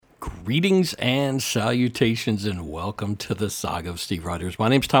Greetings and salutations and welcome to the Saga of Steve Rogers. My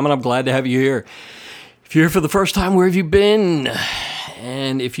name's Tom and I'm glad to have you here. If you're here for the first time, where have you been?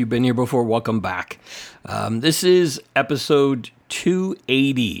 And if you've been here before, welcome back. This is episode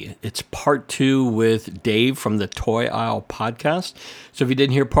 280. It's part 2 with Dave from the Toy Aisle podcast. So if you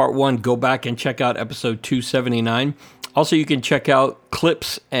didn't hear part 1, go back and check out episode 279. Also, you can check out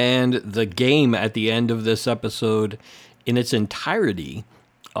clips and the game at the end of this episode in its entirety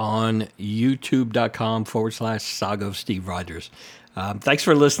on youtube.com/Saga of Steve Rogers. Thanks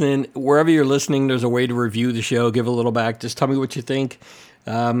for listening. Wherever you're listening, there's a way to review the show. Give a little back. Just tell me what you think.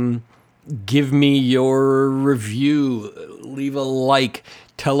 Give me your review. Leave a like.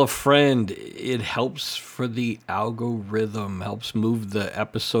 Tell a friend. It helps for the algorithm. Helps move the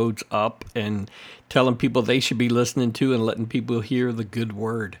episodes up and telling people they should be listening to and letting people hear the good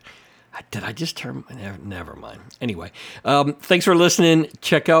word. Did I just turn? Never mind. Anyway, thanks for listening.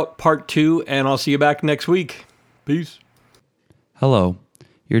 Check out part 2, and I'll see you back next week. Peace. Hello.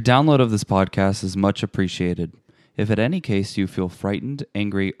 Your download of this podcast is much appreciated. If at any case you feel frightened,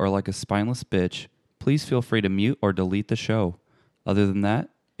 angry, or like a spineless bitch, please feel free to mute or delete the show. Other than that,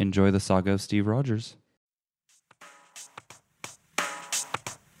 enjoy the Saga of Steve Rogers.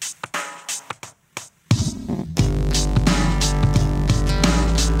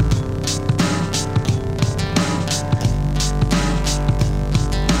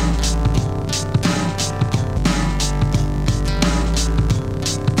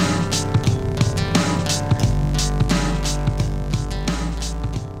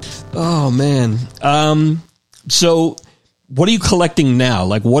 Oh man. So what are you collecting now?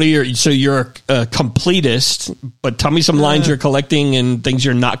 Like, what are you're a completist, but tell me some lines you're collecting and things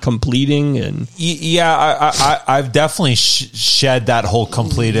you're not completing. And I've definitely shed that whole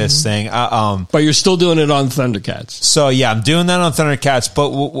completist thing. But you're still doing it on Thundercats. So yeah, I'm doing that on Thundercats, but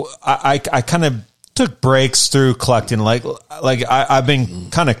I kind of took breaks through collecting. Like I've been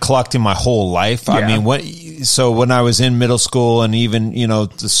kind of collecting my whole life. Yeah. I mean, when I was in middle school and even,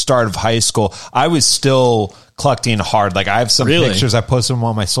 the start of high school, I was still collecting hard. Like I have some pictures, I posted them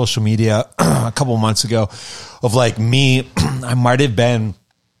on my social media a couple months ago of like me, I might've been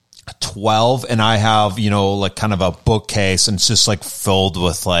 12 and I have, like kind of a bookcase and it's just like filled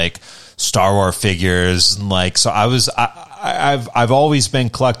with like Star Wars figures. And like, so I've always been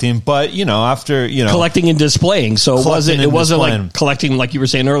collecting, but after collecting and displaying, so it wasn't like collecting like you were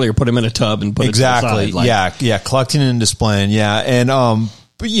saying earlier. Put them in a tub and put exactly. it to the side, yeah, collecting and displaying, yeah, and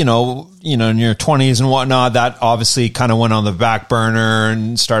but in your 20s and whatnot, that obviously kind of went on the back burner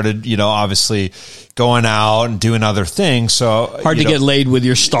and started obviously going out and doing other things. So hard to get laid with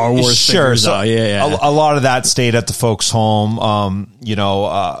your Star Wars. Sure, figures, so yeah. A lot of that stayed at the folks' home. I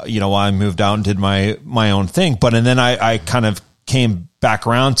moved out and did my own thing, and then I kind of came back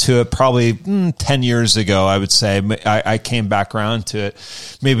around to it probably 10 years ago. I would say I came back around to it,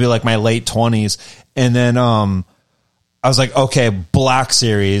 maybe like my late 20s, and then I was like, okay, Black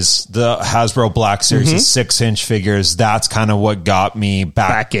Series, the Hasbro Black Series, the 6-inch figures. That's kind of what got me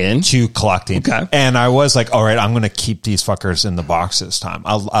back into collecting. Okay. And I was like, all right, I'm going to keep these fuckers in the box this time.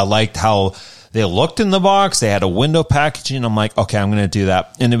 I liked how they looked in the box. They had a window packaging. I'm like, okay, I'm going to do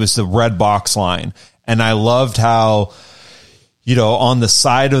that. And it was the red box line. And I loved how, on the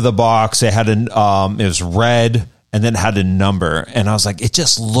side of the box, it had it was red and then had a number. And I was like, it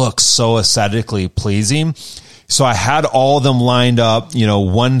just looks so aesthetically pleasing. So I had all of them lined up,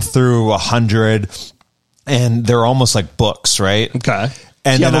 1 through 100, and they're almost like books, right? Okay.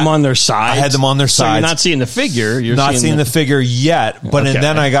 And you have them on their sides? I had them on their sides. So you're not seeing the figure. You're not seeing the figure yet. But Okay. and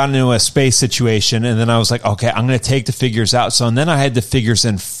then I got into a space situation, and then I was like, okay, I'm going to take the figures out. So and then I had the figures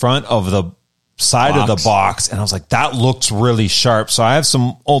in front of the side of the box, and I was like, that looks really sharp. So I have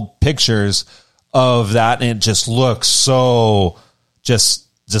some old pictures of that, and it just looks so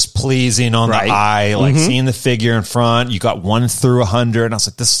just pleasing on the eye, like seeing the figure in front. You got 1 through 100, and I was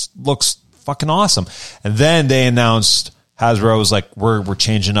like, this looks fucking awesome. And then they announced, Hasbro was like, we're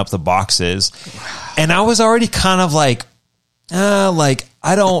changing up the boxes, and I was already kind of like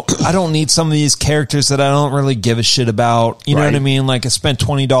I don't need some of these characters that I don't really give a shit about. You know what I mean? Like I spent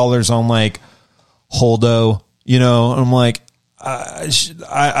 $20 on like Holdo, and I'm like,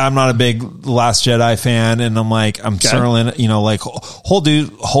 I'm not a big Last Jedi fan, and I'm like, I'm certainly, like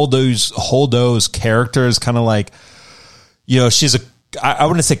Holdo's character is kind of like, she's I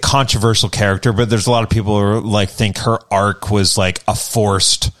wouldn't say controversial character, but there's a lot of people who are like think her arc was like a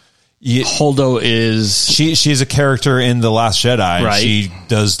forced. Holdo is she's a character in The Last Jedi. Right. She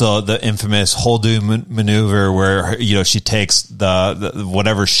does the infamous Holdo maneuver where she takes the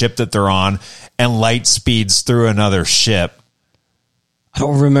whatever ship that they're on and light speeds through another ship. I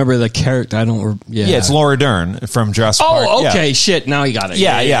don't remember the character. Yeah, it's Laura Dern from Jurassic Park. Oh, okay, Yeah. shit. Now you got it.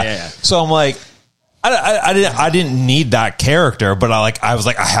 Yeah. So I'm like, I didn't need that character, but I was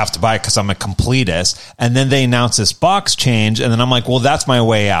like, I have to buy it because I'm a completist. And then they announced this box change, and then I'm like, well, that's my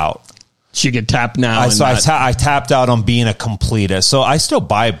way out. So you can tap now. I tapped out on being a completist. So I still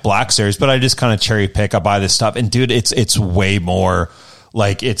buy Black Series, but I just kind of cherry pick. I buy this stuff, and dude, it's way more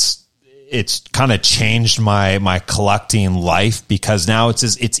like it's kind of changed my collecting life, because now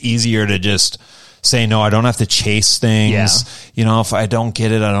it's easier to just say no. I don't have to chase things. Yeah. You know, if I don't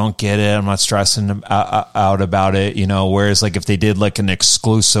get it, I don't get it. I'm not stressing out about it. You know, whereas like if they did like an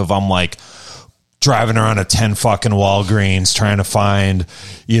exclusive, I'm like driving around a 10 fucking Walgreens trying to find,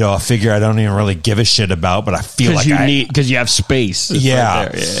 you know, a figure I don't even really give a shit about, but I feel like because you have space. Yeah.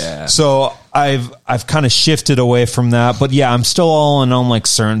 Right there. Yeah. So I've kind of shifted away from that, but yeah, I'm still all in on like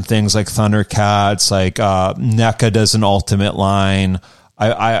certain things like Thundercats, like NECA does an Ultimate line.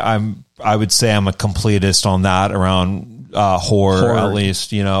 I would say I'm a completist on that around horror at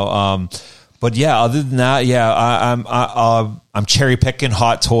least, you know. But yeah, other than that, yeah, I'm cherry picking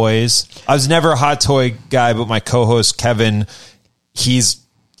Hot Toys. I was never a Hot Toy guy, but my co-host Kevin, he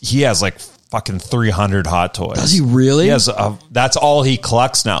has like fucking 300 Hot Toys. Does he really? He has that's all he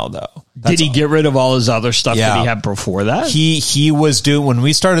collects now, though. Did he get rid of all his other stuff that he had before that? He was doing, when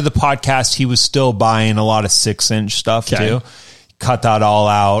we started the podcast, he was still buying a lot of 6-inch stuff too. Cut that all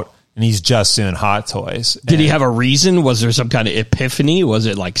out. And he's just doing Hot Toys. Did he have a reason? Was there some kind of epiphany? Was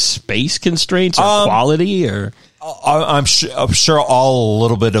it like space constraints or quality? Or I'm sure all a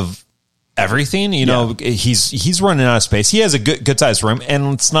little bit of everything. You know, he's running out of space. He has a good sized room,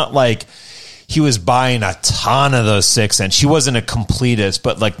 and it's not like he was buying a ton of those 6-inch. He wasn't a completist,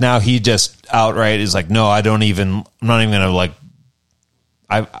 but like now he just outright is like, no, I'm not even gonna like.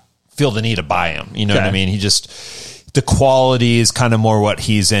 I feel the need to buy him. You know what I mean? He just. The quality is kind of more what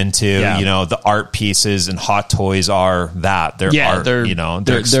he's into, you know, the art pieces, and Hot Toys are that. They're art, you know.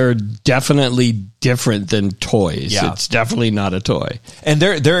 They're definitely different than toys. Yeah. It's definitely not a toy. And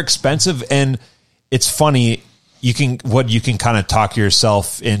they're expensive, and it's funny, you can kind of talk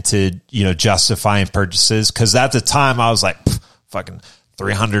yourself into, you know, justifying purchases, because at the time I was like, fucking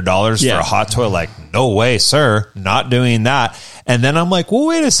 $300 for a Hot Toy, like, no way, sir, not doing that. And then I'm like, well,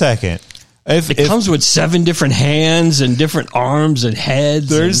 wait a second. It comes with 7 different hands and different arms and heads.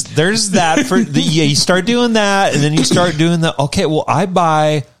 There's that for you start doing that, and then you start doing the okay. Well, I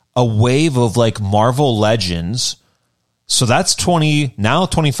buy a wave of like Marvel Legends, so that's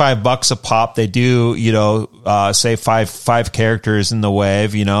 $25 a pop. They do, you know, say five characters in the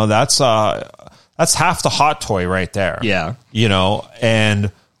wave. You know, that's half the Hot Toy right there. Yeah, you know,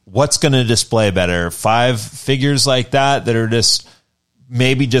 and what's going to display better? 5 figures like that are just.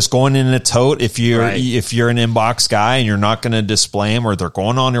 Maybe just going in a tote if you're an inbox guy and you're not going to display them, or they're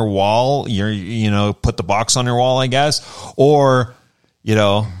going on your wall. You know, put the box on your wall, I guess, or you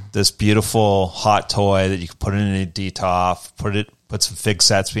know, this beautiful Hot Toy that you can put in a DTOF, put some fig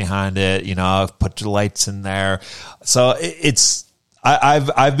sets behind it. You know, put your lights in there. So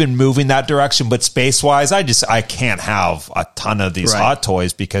I've been moving that direction, but space wise, I can't have a ton of these Hot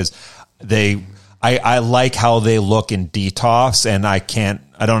Toys because I like how they look in DTOFs, and I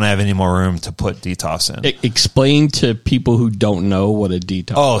don't have any more room to put DTOFs in. Explain to people who don't know what a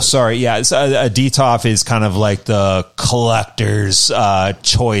DTOF is. Oh, sorry. Yeah. A DTOF is kind of like the collector's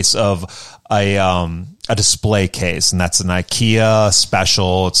choice of a display case, and that's an IKEA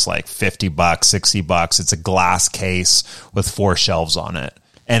special. It's like $50, $60. It's a glass case with 4 shelves on it,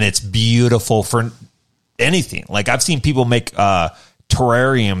 and it's beautiful for anything. Like I've seen people make,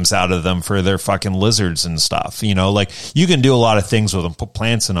 terrariums out of them for their fucking lizards and stuff. You know, like you can do a lot of things with them, put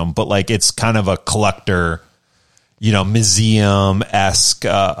plants in them, but like it's kind of a collector, you know, museum-esque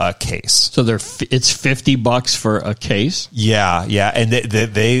case. So it's $50 for a case? Yeah, yeah. And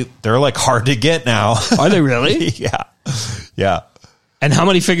they're like hard to get now. Are they really? Yeah. Yeah. And how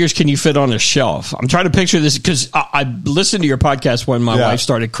many figures can you fit on a shelf? I'm trying to picture this because I listened to your podcast when my wife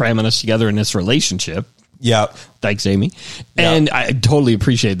started cramming us together in this relationship. Yeah. Thanks, Amy. And I totally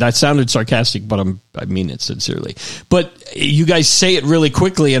appreciate it. That sounded sarcastic, but I mean it sincerely. But you guys say it really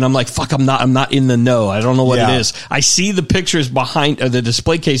quickly, and I'm like, fuck, I'm not in the know. I don't know what it is. I see the pictures behind the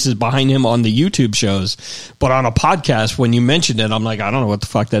display cases behind him on the YouTube shows, but on a podcast, when you mentioned it, I'm like, I don't know what the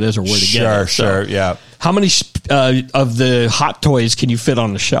fuck that is or where to get it. Sure, yeah. How many of the Hot Toys can you fit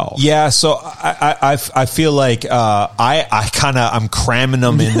on the shelf? Yeah, so I feel like I'm cramming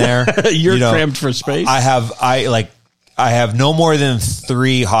them in there. You're crammed for space. I have no more than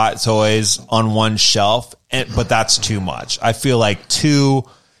 3 Hot Toys on one shelf, but that's too much. I feel like 2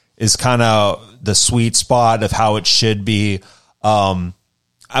 is kind of the sweet spot of how it should be.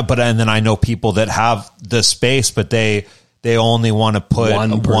 and then I know people that have the space, but they only want to put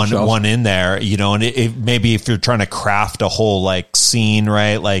one in there, you know, and it maybe if you're trying to craft a whole like scene,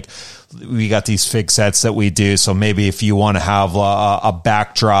 right? Like we got these fig sets that we do. So maybe if you want to have a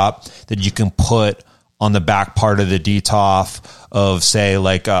backdrop that you can put on the back part of the DTOF of say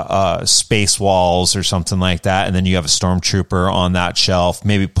like Space Walls or something like that. And then you have a Stormtrooper on that shelf,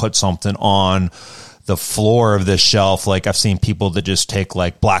 maybe put something on the floor of the shelf. Like I've seen people that just take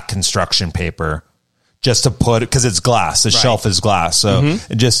like black construction paper just to put, because it's glass, the shelf is glass. So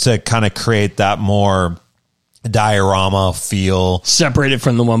just to kind of create that more diorama feel, separate it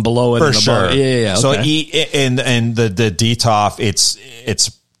from the one below it. For sure. Yeah. So okay. and the DTOF,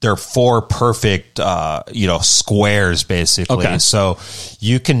 it's they're 4 perfect, squares basically. Okay. So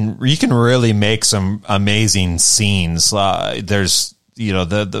you can really make some amazing scenes. There's,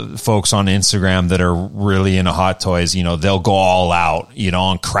 the folks on Instagram that are really into hot toys, they'll go all out,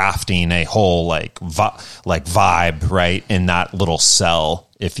 on crafting a whole vibe, right, in that little cell,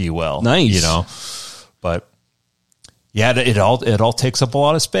 if you will. Nice. But yeah, it all takes up a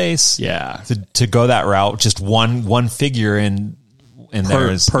lot of space. Yeah. To go that route, just one figure in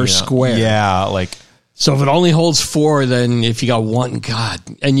there is per square. Yeah, like. So if it only holds 4, then if you got one, God,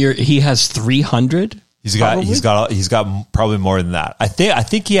 and he has 300. He's got probably more than that. I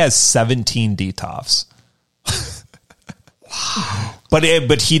think he has 17 DTOFs. Wow.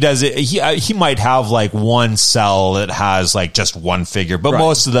 But he does it. He might have like one cell that has like just one figure, but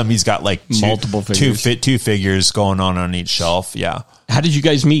most of them he's got like multiple figures, two figures going on each shelf. Yeah. How did you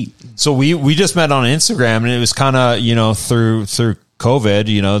guys meet? So we just met on Instagram, and it was kind of through COVID,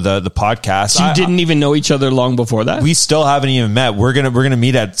 the podcast. So you didn't even know each other long before that? We still haven't even met. We're gonna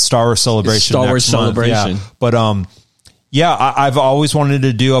meet at Star Wars Celebration. Celebration. Yeah. But I've always wanted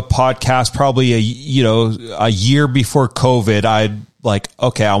to do a podcast. Probably a year before COVID, I'd like,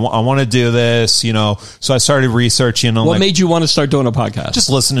 okay, I want to do this. So I started researching. What made you want to start doing a podcast? Just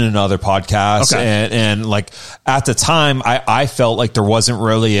listening to other podcasts, and like at the time, I felt like there wasn't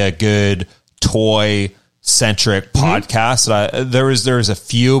really a good toy centric podcast. There was a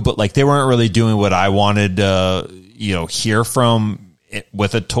few, but like they weren't really doing what I wanted to hear from it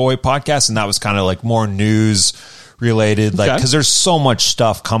with a toy podcast, and that was kind of like more news related, like because there's so much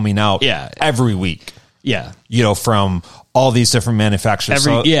stuff coming out every week, from all these different manufacturers.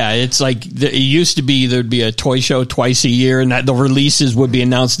 It's like it used to be there'd be a toy show twice a year, and that the releases would be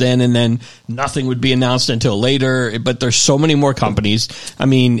announced then, and then nothing would be announced until later. But there's so many more companies. I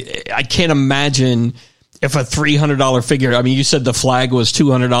mean, I can't imagine if a $300 figure, I mean, you said the flag was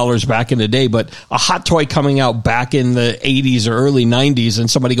 $200 back in the day, but a hot toy coming out back in the 80s or early 90s and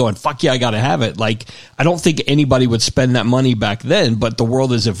somebody going, fuck yeah, I got to have it. Like, I don't think anybody would spend that money back then, but the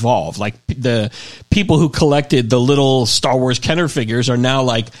world has evolved. Like, the people who collected the little Star Wars Kenner figures are now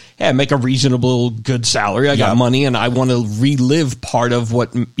like, hey, I make a reasonable, good salary. I got money, and I want to relive part of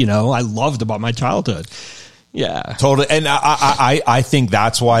what, I loved about my childhood. Yeah, totally. And I think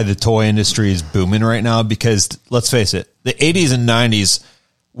that's why the toy industry is booming right now, because let's face it, the 80s and 90s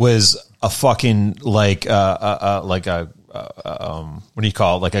was a fucking what do you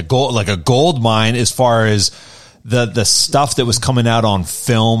call it? Like a gold mine as far as the stuff that was coming out on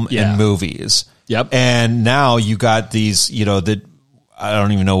film and movies. Yep. And now you got these, I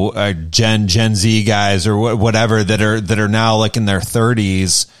don't even know, Gen Z guys or whatever that are now like in their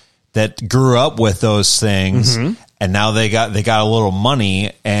 30s that grew up with those things, and now they got a little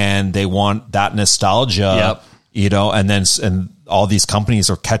money and they want that nostalgia, and all these companies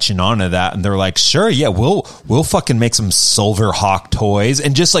are catching on to that, and they're like, sure, yeah, we'll fucking make some Silver Hawk toys,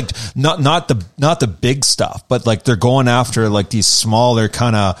 and just like not the big stuff, but like they're going after like these smaller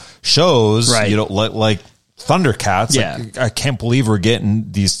kind of shows, right? Like Thundercats. Yeah. Like, I can't believe we're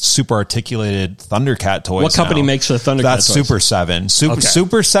getting these super articulated Thundercat toys. What company makes the Thundercat That's toys? Super 7.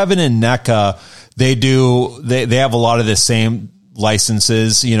 Super 7 and NECA, they have a lot of the same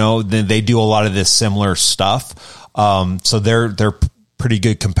licenses, they do a lot of this similar stuff. So they're pretty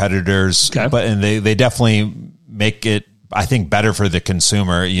good competitors, and they definitely make it, I think, better for the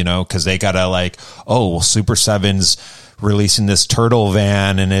consumer, because they gotta like, Super 7's releasing this turtle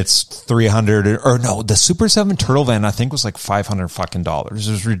van and it's $300, the Super 7 turtle van I think was like $500 fucking dollars.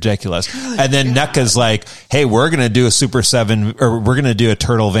 It was ridiculous. And then NECA's like, hey, we're gonna do a Super 7, or we're gonna do a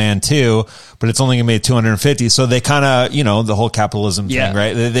turtle van too, but it's only gonna be $250. So they kind of, the whole capitalism thing,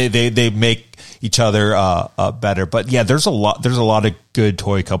 right? They make each other better. But yeah, there's a lot of good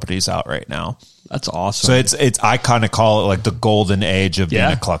toy companies out right now. That's awesome. So it's I kind of call it like the golden age of being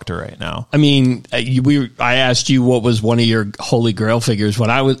a collector right now. I mean, I asked you what was one of your Holy Grail figures when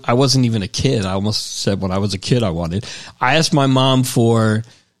I wasn't even a kid. I almost said when I was a kid I wanted. I asked my mom for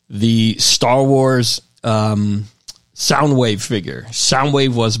the Star Wars Soundwave figure.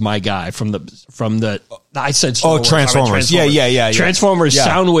 Soundwave was my guy from the. I said Star Wars, Transformers. Yeah. Transformers. Yeah.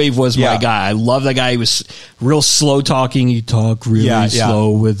 Soundwave was my guy. I love that guy. He was real slow talking. He talked really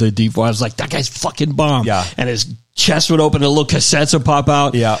slow with a deep voice. I was like, that guy's fucking bomb. Yeah. And his chest would open and little cassettes would pop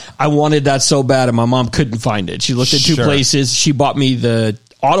out. Yeah. I wanted that so bad, and my mom couldn't find it. She looked at two places. She bought me the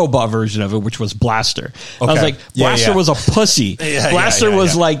Autobot version of it, which was Blaster. I was like, Blaster was a pussy. Blaster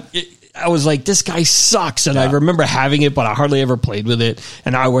was like... I was like, this guy sucks. And I remember having it, but I hardly ever played with it.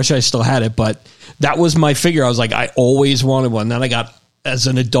 And I wish I still had it. But that was my figure. I was like, I always wanted one. Then I got as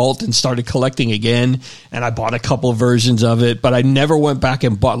an adult and started collecting again. And I bought a couple versions of it, but I never went back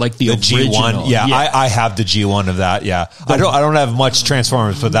and bought like the original. G1. Yeah. I have the G1 of that. Yeah. I don't have much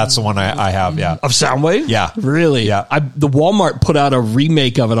Transformers, but that's the one I have. Yeah. Of Soundwave? Yeah. Really? Yeah. The Walmart put out a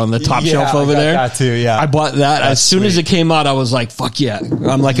remake of it on the top shelf over there. That too. Yeah. I bought that. As soon as it came out, I was like, fuck yeah.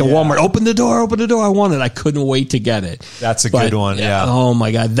 I'm like at Walmart, open the door. I want it. I couldn't wait to get it. That's a good one. Yeah. Oh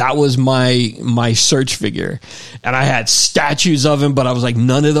my God. That was my search figure. And I had statues of him, but I was like,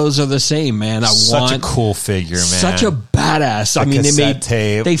 none of those are the same, man. Such a cool figure, man. Such a badass. I mean,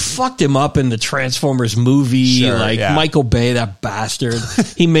 they fucked him up in the Transformers movie. Michael Bay, that bastard.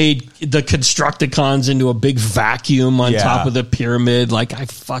 He made the Constructicons into a big vacuum on top of the pyramid. Like, I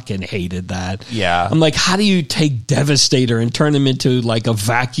fucking hated that. Yeah. I'm like, how do you take Devastator and turn him into like a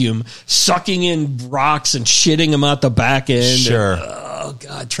vacuum, sucking in rocks and shitting him out the back end? Sure. And, oh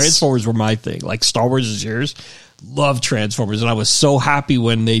God, Transformers were my thing. Like, Star Wars is yours. Love Transformers, and I was so happy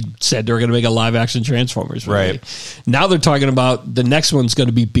when they said they were going to make a live action Transformers movie. Right. Now they're talking about the next one's going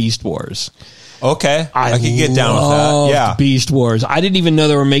to be Beast Wars. Okay. I can get down with that. Yeah. Beast Wars. I didn't even know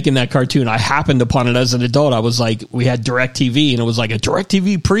they were making that cartoon. I happened upon it as an adult. I was like, we had DirecTV, and it was like a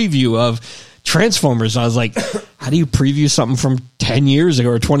DirecTV preview of Transformers. And I was like, how do you preview something from 10 years ago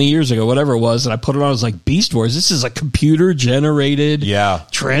or 20 years ago, whatever it was? And I put it on. I was like, Beast Wars. This is a computer generated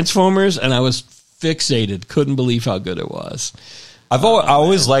Transformers. And I was fixated. Couldn't believe how good it was. I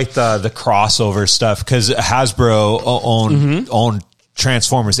always liked the crossover stuff because Hasbro owned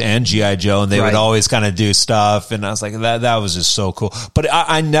Transformers and G.I. Joe, and they would always kind of do stuff. And I was like, that was just so cool. But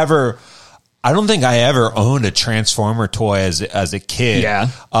I don't think I ever owned a Transformer toy as a kid. Yeah.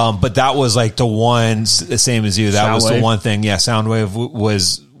 But that was like the one, the same as you. That was the one thing. Yeah. Soundwave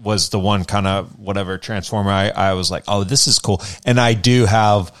was the one kind of whatever Transformer. I was like, oh, this is cool. And I do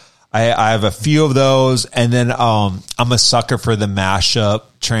have, I have a few of those, and then I'm a sucker for the mashup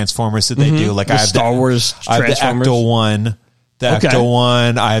Transformers that they do. Like the I have Star Wars Transformers. I have the Ecto one. Ecto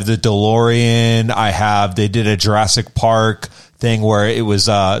one. I have the DeLorean. They did a Jurassic Park thing where it was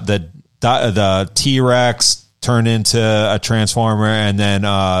the T-Rex turned into a Transformer, and then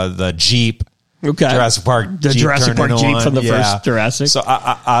the Jeep. Okay. Jurassic Park. The Jurassic Park Jeep from the first Jurassic. So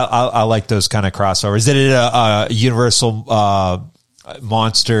I like those kind of crossovers. They did a Universal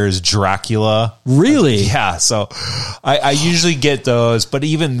Monsters Dracula. Really? Yeah. So I usually get those, but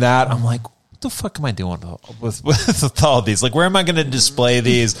even that, I'm like, what the fuck am I doing with all these? Like, where am I going to display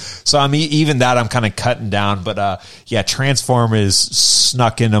these? So even that I'm kind of cutting down, but Transformers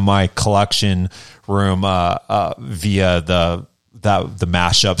snuck into my collection room via the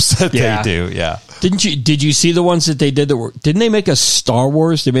mashups that they do. Yeah. Did you see the ones that they did didn't they make a Star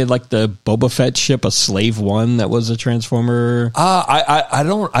Wars? They made like the Boba Fett ship, a Slave One that was a Transformer. I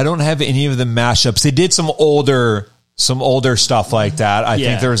don't have any of the mashups. They did some older stuff like that. I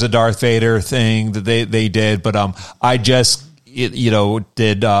think there was a Darth Vader thing that they did, but I just did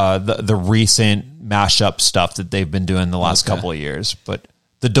the recent mashup stuff that they've been doing the last couple of years. But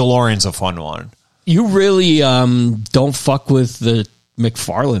the DeLorean's a fun one. You really don't fuck with the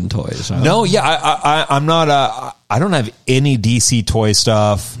McFarlane toys, huh? No, I'm not. I don't have any DC toy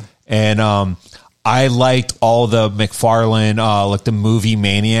stuff, and I liked all the McFarlane, like the movie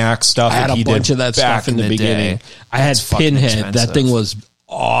Maniac stuff. I had a bunch of that stuff in the beginning. I had Pinhead. That thing was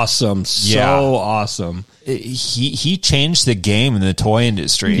awesome, so awesome. He changed the game in the toy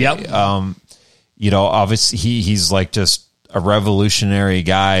industry. Yep. Obviously he's like just a revolutionary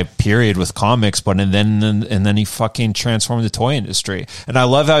guy, period, with comics, but and then he fucking transformed the toy industry. And I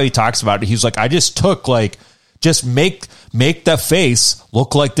love how he talks about it. He's like, I just took just make the face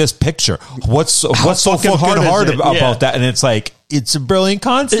look like this picture. What's so fucking hard about that? And it's like, it's a brilliant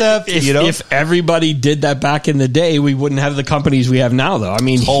concept. If everybody did that back in the day, we wouldn't have the companies we have now, though. I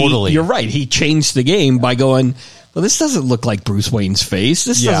mean, totally. You're right. He changed the game by going, well, this doesn't look like Bruce Wayne's face.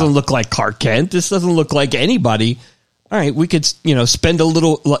 This doesn't look like Clark Kent. This doesn't look like anybody. All right, we could, spend a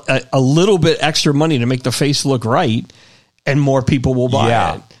little bit extra money to make the face look right, and more people will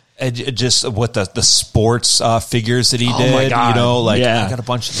buy it. just what the sports figures that he did. My God. You know, like Yeah. I got a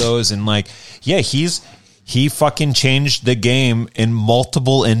bunch of those, and like, yeah, he fucking changed the game in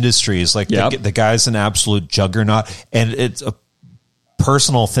multiple industries. Like the guy's an absolute juggernaut, and it's a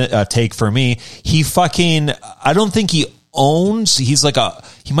personal take for me. He fucking, I don't think he owns. He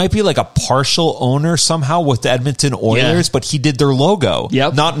might be like a partial owner somehow with the Edmonton Oilers, but he did their logo.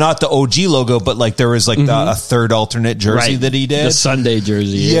 Yep. Not the OG logo, but like there was like a third alternate jersey that he did. The Sunday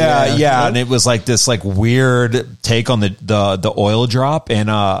jersey. Yeah. And it was like this like weird take on the oil drop.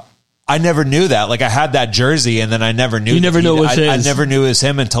 And I never knew that. Like I had that jersey and then I never knew. You never knew it was his. I never knew it was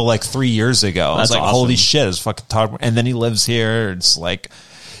him until like 3 years ago. I was like, awesome. holy shit, it's fucking Todd. And then he lives here. It's like,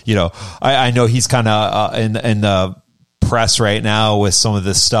 you know, I know he's kind of in the press right now with some of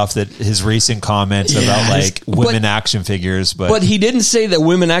the stuff that his recent comments about like women action figures, but he didn't say that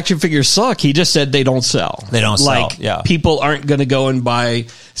women action figures suck. He just said they don't sell. They don't sell. Like, yeah. People aren't going to go and buy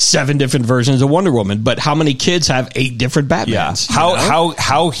 7 different versions of Wonder Woman, but how many kids have 8 different Batmans? Yeah.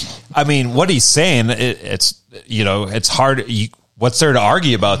 How? I mean, what he's saying, it's you know, it's hard. What's there to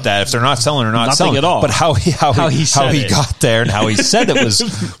argue about that if they're not selling or not Nothing selling at all. But how he got there and how he said it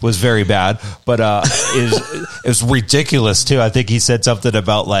was very bad. But it was ridiculous too. I think he said something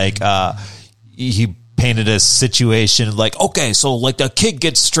about like he painted a situation like, okay, so like the kid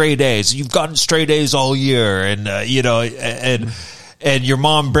gets straight A's. You've gotten straight A's all year, and you know, and your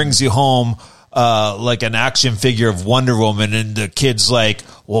mom brings you home like an action figure of Wonder Woman, and the kid's like,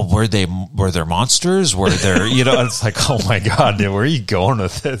 well, were there monsters? Were there, you know, it's like, oh my God, dude, where are you going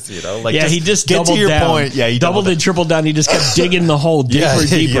with this? You know, like, he just get doubled to your down. point. Yeah, he doubled and tripled down. He just kept digging the hole deeper,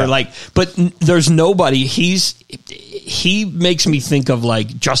 deeper. Yeah. Like, but there's nobody. He makes me think of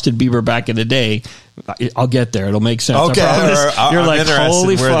like Justin Bieber back in the day. I'll get there. It'll make sense. Okay. You're I'm like,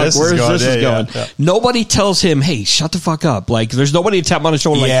 holy fuck, where's this going? Yeah. Nobody tells him, hey, shut the fuck up. Like, there's nobody to tap him on the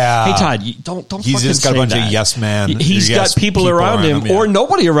shoulder like, hey, Todd, don't He's fucking just got say a bunch that. of yes man. He's got people around him or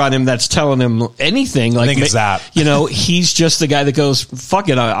nobody around him that's telling him anything. Like, I think it's that. You know, he's just the guy that goes, fuck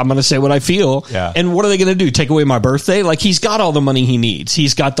it, I'm going to say what I feel. Yeah. And what are they going to do? Take away my birthday? Like, he's got all the money he needs.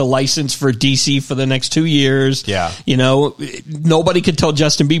 He's got the license for DC for the next 2 years. Yeah. You know, nobody could tell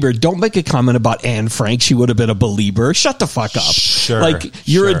Justin Bieber, don't make a comment about Anne Frank. She would have been a believer. Shut the fuck up. Sure. Like,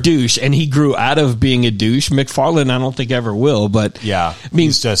 you're a douche. And he grew out of being a douche. McFarlane, I don't think ever will, but yeah. I mean,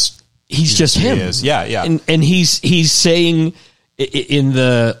 he's just him. He is. Yeah. And he's saying in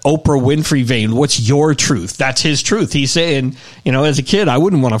the Oprah Winfrey vein, what's your truth? That's his truth. He's saying, you know, as a kid, I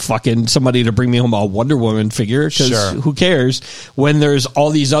wouldn't want to fucking somebody to bring me home a Wonder Woman figure because who cares when there's all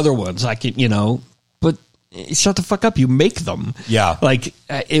these other ones I can, you know, but shut the fuck up. You make them. Yeah. Like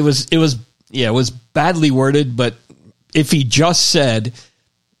it was badly worded, but if he just said,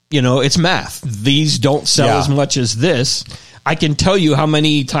 you know, it's math. These don't sell as much as this. I can tell you how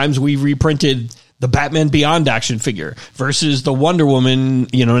many times we reprinted the Batman Beyond action figure versus the Wonder Woman,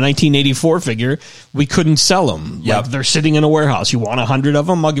 you know, 1984 figure. We couldn't sell them. Yep. Like, they're sitting in a warehouse. You want 100 of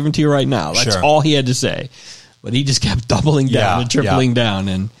them? I'll give them to you right now. That's all he had to say. But he just kept doubling down and tripling down.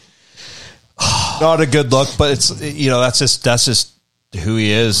 And not a good look, but it's, you know, that's just who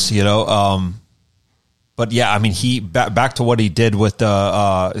he is, you know. But yeah, I mean, he back to what he did with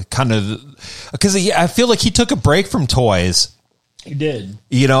the kind of, because I feel like he took a break from toys. he did.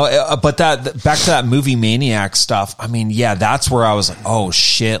 You know, but that back to that movie Maniac stuff. I mean, yeah, that's where I was like, oh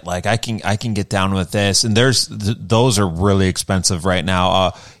shit, like I can get down with this. And those are really expensive right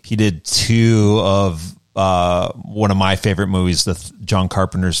now. He did 2 of one of my favorite movies, John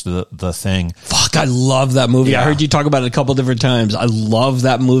Carpenter's The Thing. Fuck, I love that movie. Yeah. I heard you talk about it a couple different times. I love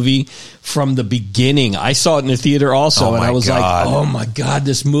that movie from the beginning. I saw it in the theater also, and I was like, oh my God,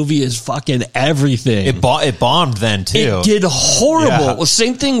 this movie is fucking everything. It bombed then too. It did horrible. Yeah. Well,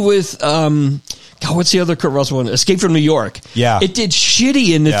 same thing with God, what's the other Kurt Russell one? Escape from New York. Yeah. It did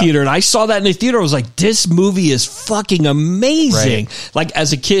shitty in the theater, and I saw that in the theater. I was like, this movie is fucking amazing. Right. Like,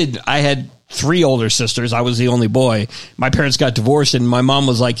 as a kid, I had 3 older sisters. I was the only boy. My parents got divorced, and my mom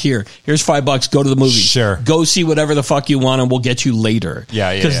was like, here's $5. Go to the movies. Sure. Go see whatever the fuck you want, and we'll get you later.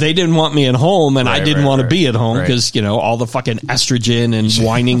 Yeah. Because they didn't want me at home, and I didn't want to be at home because, you know, all the fucking estrogen and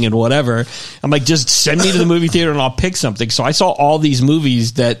whining and whatever. I'm like, just send me to the movie theater and I'll pick something. So I saw all these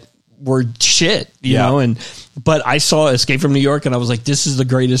movies that were shit, you know, but I saw Escape from New York, and I was like, this is the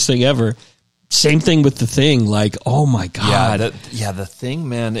greatest thing ever. Same thing with The Thing. Like, oh my God. The Thing,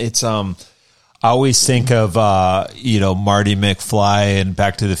 man. It's, I always think of, you know, Marty McFly and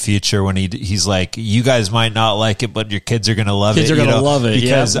Back to the Future when he's like, you guys might not like it, but your kids are going to love it. Kids are going to love it.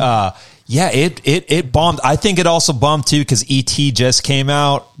 Because, it bombed. I think it also bombed too because E.T. just came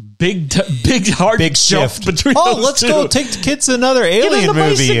out. big hard Big jump shift between. Oh, those let's two. go take the kids to another Get alien on the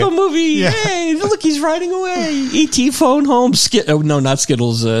movie. bicycle movie. Yeah. Hey, look, he's riding away. E.T. phone home. No, not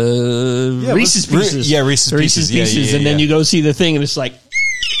Skittles. Reese's Pieces. Reese's Pieces. Pieces. And then you go see the thing, and it's like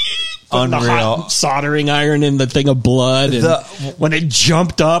putting the unreal hot soldering iron in the thing of blood. And when it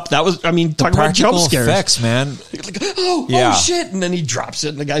jumped up, that was, I mean, talking about jump practical scares. effects, man. Like, oh Yeah. shit. And then he drops it,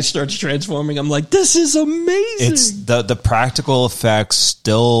 and the guy starts transforming. I'm like, this is amazing. It's the practical effects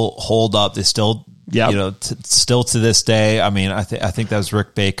still hold up. They still, Yep. you know, still to this day. I mean, I think that was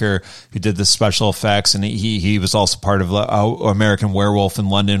Rick Baker who did the special effects, and he was also part of American Werewolf in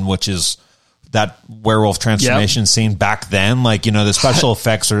London, which is that werewolf transformation scene back then. Like, you know, the special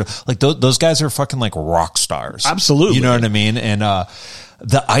effects are like those guys are fucking like rock stars. Absolutely. You know what I mean? And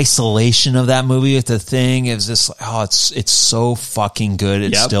the isolation of that movie with the thing is just it's so fucking good.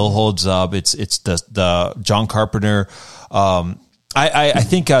 It still holds up. It's the John Carpenter. I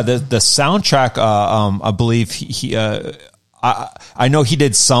think the soundtrack. I believe I know he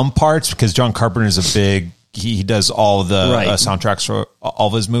did some parts because John Carpenter is a big. He does all the soundtracks for all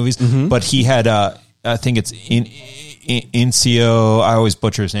of his movies, but he had I think it's Ennio. I always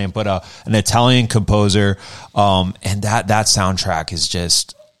butcher his name, but an Italian composer, and that soundtrack is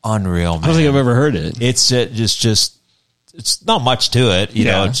just unreal. Man. I don't think I've ever heard it. It's just it's not much to it, you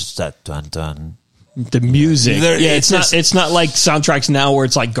know. It's just that dun dun. The music, it's it's not like soundtracks now where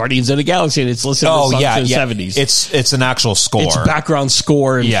it's like Guardians of the Galaxy and it's listened to songs in the 70s. It's an actual score. It's background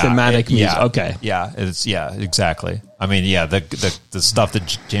score and thematic music. Okay, exactly. I mean, the stuff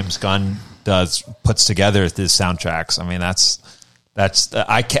that James Gunn puts together with his soundtracks. I mean, that's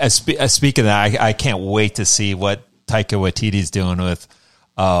speak of that, I can't wait to see what Taika Waititi's doing with.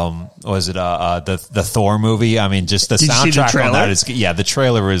 Was it the Thor movie? I mean, just the soundtrack on that is the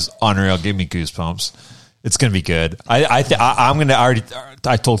trailer is unreal. Give me goosebumps. It's gonna be good. I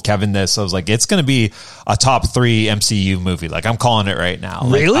told Kevin this. I was like, it's gonna be a top 3 MCU movie. Like, I'm calling it right now.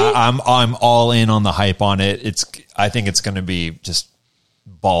 Like, really? I'm all in on the hype on it. I think it's gonna be just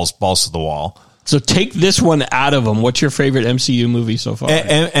balls to the wall. So take this one out of them. What's your favorite MCU movie so far?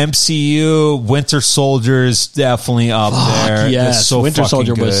 MCU Winter Soldier is definitely up there. Yes, it's so Winter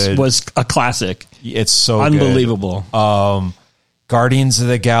Soldier good. was a classic. It's so unbelievable. Good. Guardians of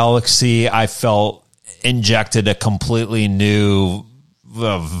the Galaxy, I felt injected a completely new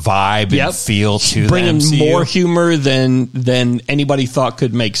vibe and feel to bringing the MCU. More humor than anybody thought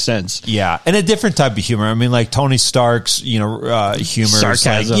could make sense. Yeah, and a different type of humor. I mean, like Tony Stark's, humor,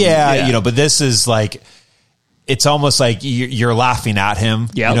 sarcasm. Like, but this is like, it's almost like you're laughing at him.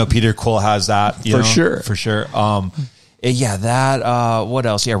 Yeah, Peter Quill has that for sure. What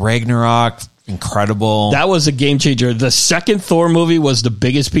else? Yeah, Ragnarok. Incredible. That was a game changer. The second Thor movie was the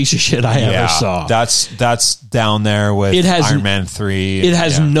biggest piece of shit I ever saw. That's down there with Iron Man 3. It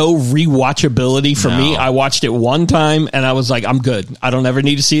has no rewatchability for me. I watched it one time and I was like, I'm good. I don't ever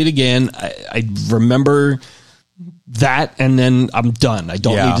need to see it again. I remember that and then I'm done. I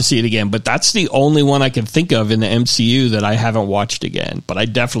don't need to see it again. But that's the only one I can think of in the MCU that I haven't watched again. But I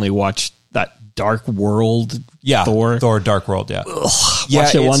definitely watched that Dark World. Thor Dark World.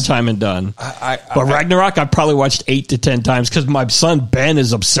 Watched it one time and done. But Ragnarok I probably watched 8 to 10 times because my son Ben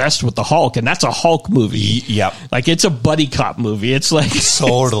is obsessed with the Hulk, and that's a Hulk movie. Like, it's a buddy cop movie. It's like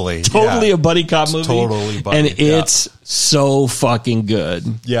totally a buddy cop movie. Totally buddy, and it's so fucking good.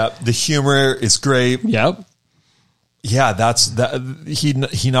 The humor is great. That's that. He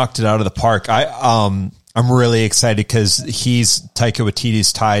knocked it out of the park. I'm really excited because Taika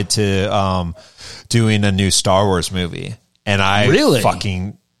Waititi's tied to doing a new Star Wars movie, and I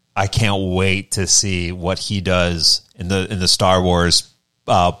can't wait to see what he does in the Star Wars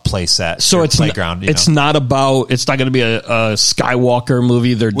playset. So it's playground. It's not going to be a Skywalker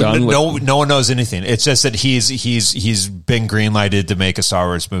movie. They're done. No one knows anything. It's just that he's been greenlighted to make a Star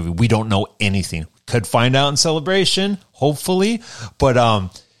Wars movie. We don't know anything. Could find out in Celebration, hopefully, but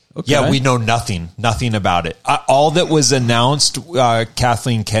we know nothing about it. All that was announced,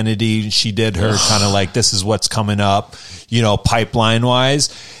 Kathleen Kennedy, she did her kind of like, this is what's coming up, pipeline wise.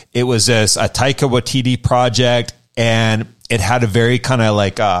 It was a Taika Waititi project, and it had a very kind of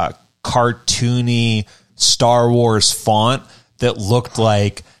like cartoony Star Wars font that looked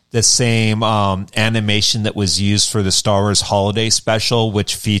like the same animation that was used for the Star Wars Holiday Special,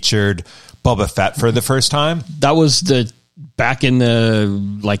 which featured Boba Fett for the first time. That was back in the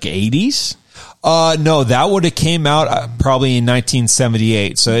 80s? No, that would have came out probably in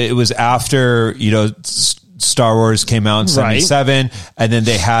 1978. So it was after, Star Wars came out in 77, and then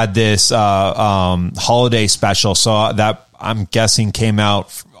they had this holiday special. So that, I'm guessing, came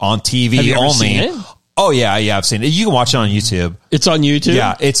out on TV only. Seen it? Oh yeah, I've seen it. You can watch it on YouTube. It's on YouTube.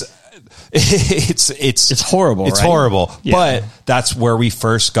 Yeah, it's horrible. It's right? horrible. Yeah. But that's where we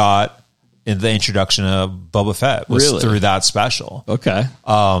first got in the introduction of Boba Fett was Really? through that special. Okay.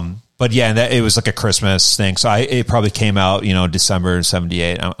 But yeah, and it was like a Christmas thing. So it probably came out, December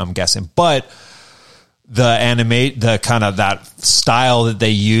 78, I'm guessing. But the kind of that style that they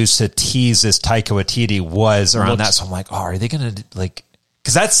used to tease this Taika Waititi was around that. So I'm like, are they going to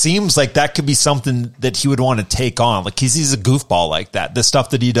because that seems like that could be something that he would want to take on. Like he's a goofball like that. The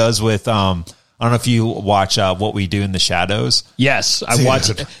stuff that he does with, I don't know if you watch What We Do in the Shadows. Yes, I watched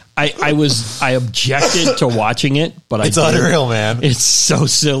it. I objected to watching it, but it's unreal, man. It's so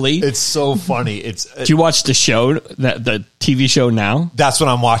silly. It's so funny. Do you watch the show, the TV show now? That's what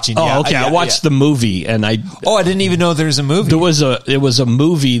I'm watching. Oh, yeah, okay. I watched the movie, and I didn't even know there's a movie. There was a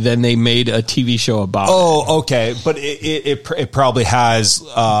movie, then they made a TV show about. Oh, okay, but it probably has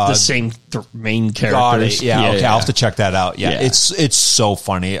the same main characters. Yeah, okay. I'll have to check that out. Yeah, Yeah. it's so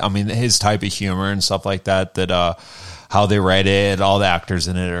funny. I mean, his type of humor and stuff like that. How they write it, all the actors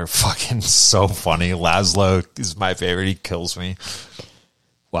in it are fucking so funny. Laszlo is my favorite. He kills me.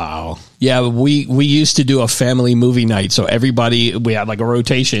 Wow. Yeah, we used to do a family movie night. So we had like a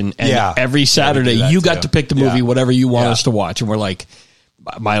rotation. And every Saturday you got to pick the movie, whatever you want us to watch. And we're like,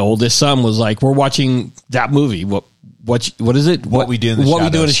 my oldest son was like, we're watching that movie. What is it? What We Do in the Shadows. What We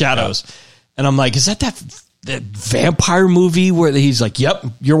Do in the Shadows. Yeah. And I'm like, is that vampire movie where he's like, yep,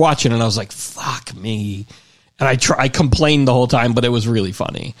 you're watching. And I was like, fuck me. And I complained the whole time, but it was really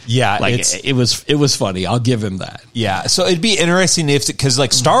funny. Yeah, like it was funny. I'll give him that. Yeah, so it'd be interesting because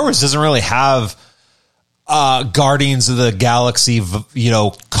like Star Wars doesn't really have Guardians of the Galaxy,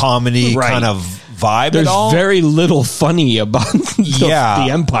 comedy kind of vibe. There's at all. very little funny about the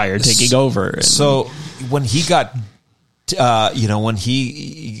Empire taking over. So when he got. When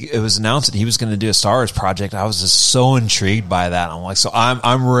it was announced that he was going to do a Star Wars project, I was just so intrigued by that. I'm like, so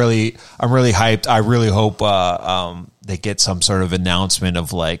I'm really hyped. I really hope they get some sort of announcement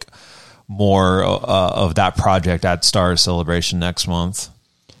of like more of that project at Star Wars Celebration next month.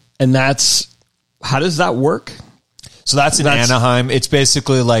 And how does that work? So that's in Anaheim. It's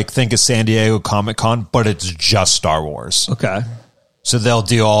basically like think of San Diego Comic-Con, but it's just Star Wars. Okay. So they'll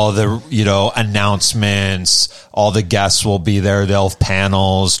do all the, announcements. All the guests will be there. They'll have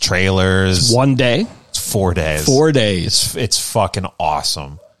panels, trailers. It's 1 day? It's 4 days. 4 days. It's fucking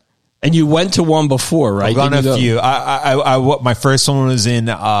awesome. And you went to one before, right? I've gone a few. My first one was in,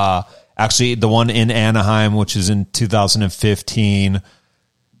 actually the one in Anaheim, which is in 2015.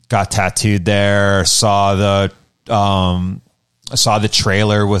 Got tattooed there. Saw the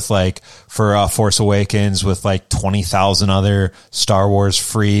trailer with for Force Awakens with 20,000 other Star Wars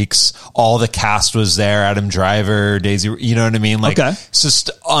freaks. All the cast was there. Adam Driver, Daisy, you know what I mean? It's just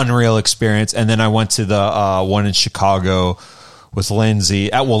unreal experience. And then I went to the one in Chicago with Lindsay.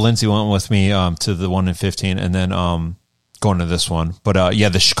 Lindsay went with me to the one in 15 and then going to this one. But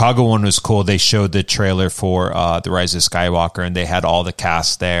the Chicago one was cool. They showed the trailer for The Rise of Skywalker and they had all the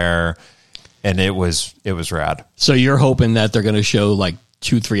cast there. And it was rad. So you're hoping that they're going to show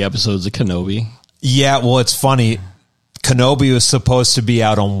 2-3 episodes of Kenobi? Yeah, well, it's funny. Kenobi was supposed to be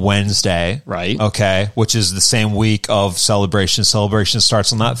out on Wednesday. Right. Okay, which is the same week of Celebration. Celebration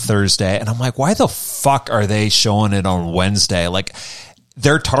starts on that Thursday. And I'm like, why the fuck are they showing it on Wednesday?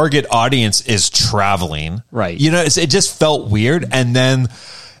 Their target audience is traveling. Right. It just felt weird. And then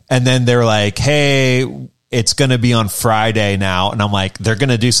they're like, hey, it's going to be on Friday now. And I'm like, they're going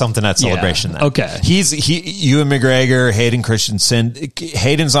to do something at Celebration then. Okay. Ewan McGregor, Hayden Christensen.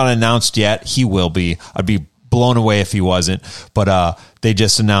 Hayden's not announced yet. He will be. I'd be blown away if he wasn't. But they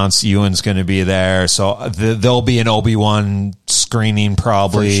just announced Ewan's going to be there. So there'll be an Obi-Wan screening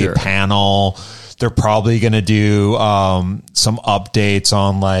probably, For sure. panel. They're probably going to do some updates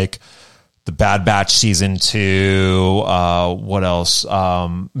on the Bad Batch season 2, what else?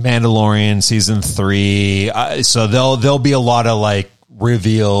 Mandalorian season 3. So there'll be a lot of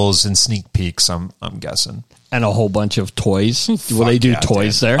reveals and sneak peeks. I'm guessing, and a whole bunch of toys. Will they do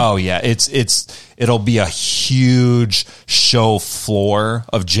toys there? Oh yeah, it'll be a huge show floor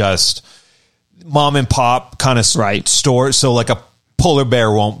of just mom and pop kind of stores. So a Polar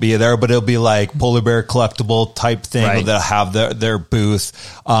Bear won't be there, but it'll be Polar Bear collectible type thing. Right. They'll have their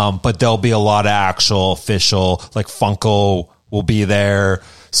booth. But there'll be a lot of actual official, Funko will be there.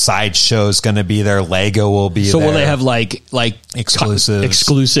 Sideshow's going to be there. Lego will be there. So will they have exclusives?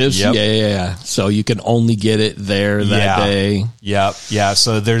 Exclusives? Yep. Yeah. So you can only get it there that day. Yep. Yeah.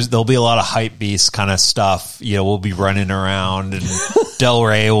 So there'll be a lot of hype beast kind of stuff. We'll be running around and Del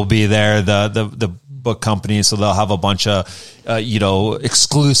Rey will be there. The book company, so they'll have a bunch of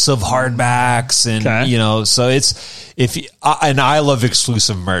exclusive hardbacks, and so it's and I love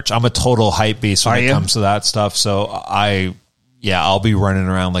exclusive merch. I'm a total hype beast when it comes to that stuff. So I'll be running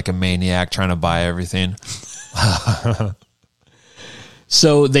around like a maniac trying to buy everything.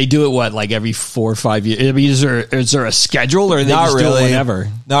 So they do it like every 4 or 5 years? I mean, is there a schedule, or they just do it whenever?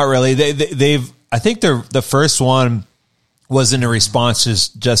 Not really. They've I think the first one was in a response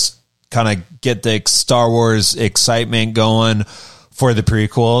to just kind of get the Star Wars excitement going for the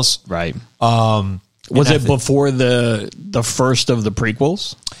prequels. Right. Was it before the first of the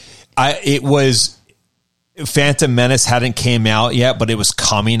prequels? It was. Phantom Menace hadn't came out yet, but it was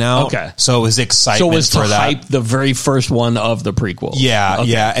coming out. Okay. So it was excitement. So it was for to that. hype the very first one of the prequels. Yeah,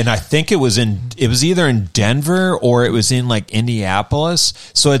 okay. yeah. And I think it was either in Denver or it was in like Indianapolis.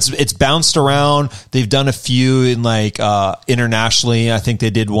 So it's bounced around. They've done a few in like internationally. I think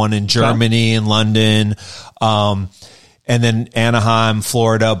they did one in Germany and London. And then Anaheim,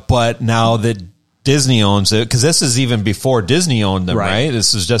 Florida. But now that Disney owns it, because this is even before Disney owned them, right?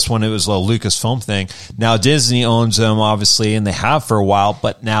 This is just when it was a Lucasfilm thing. Now Disney owns them, obviously, and they have for a while,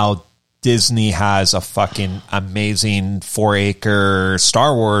 but now Disney has a fucking amazing 4-acre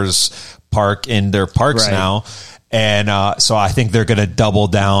Star Wars park in their parks now. And so I think they're going to double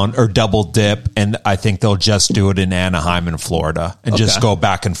down or double dip, and I think they'll just do it in Anaheim and Florida and just go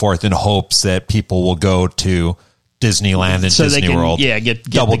back and forth in hopes that people will go to Disneyland and Disney World. Yeah, get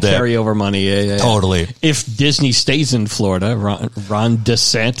double the carryover money. Yeah. Totally. If Disney stays in Florida, Ron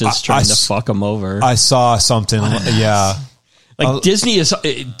DeSantis trying to fuck them over. I saw something. Yeah. Like Disney is,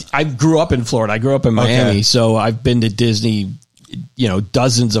 I grew up in Florida. I grew up in Miami. So I've been to Disney,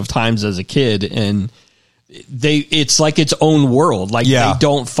 dozens of times as a kid, and it's like its own world. Like they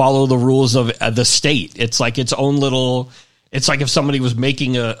don't follow the rules of the state. It's like its own little. It's like if somebody was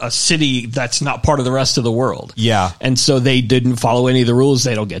making a city that's not part of the rest of the world. Yeah. And so they didn't follow any of the rules.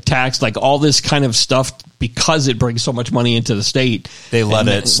 They don't get taxed. Like all this kind of stuff, because it brings so much money into the state. They let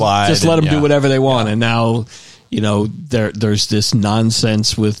it slide. Just let them do whatever they want. And now, there's this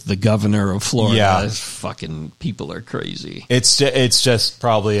nonsense with the governor of Florida. Yeah. Fucking people are crazy. It's just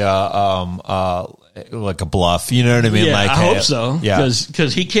probably like a bluff, you know what I mean? Yeah, like, I hope so. Yeah,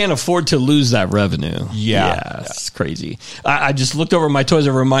 because he can't afford to lose that revenue. Yeah, it's crazy. I just looked over my toys.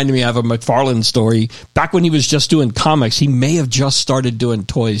 It reminded me of a McFarlane story. Back when he was just doing comics, he may have just started doing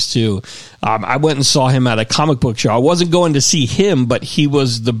toys too. I went and saw him at a comic book show. I wasn't going to see him, but he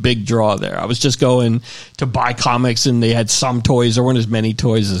was the big draw there. I was just going to buy comics, and they had some toys. There weren't as many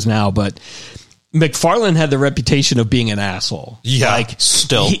toys as now, but McFarlane had the reputation of being an asshole. Yeah, like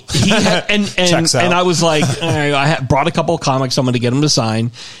still. He had, and I was like, I brought a couple of comics. I'm going to get him to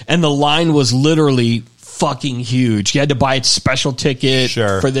sign, and the line was literally fucking huge. You had to buy a special ticket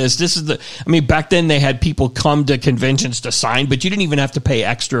for this. This is back then they had people come to conventions to sign, but you didn't even have to pay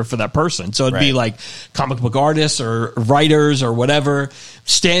extra for that person. So it'd be like comic book artists or writers or whatever.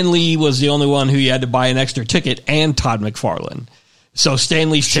 Stan Lee was the only one who you had to buy an extra ticket, and Todd McFarlane. So Stan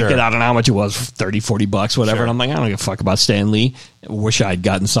Lee's ticket, I don't know how much it was, $30, $40, whatever. And I'm like, I don't give a fuck about Stan Lee. I wish I'd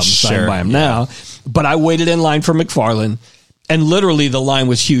gotten something signed by him now. But I waited in line for McFarlane, and literally the line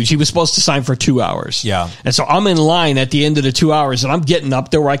was huge. He was supposed to sign for 2 hours. Yeah. And so I'm in line at the end of the 2 hours, and I'm getting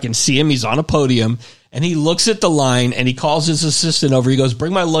up there where I can see him. He's on a podium. And he looks at the line, and he calls his assistant over. He goes,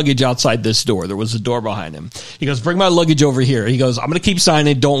 bring my luggage outside this door. There was a door behind him. He goes, bring my luggage over here. He goes, I'm going to keep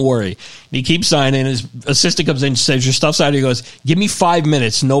signing. Don't worry. And he keeps signing. His assistant comes in and says, your stuff's out here. He goes, give me 5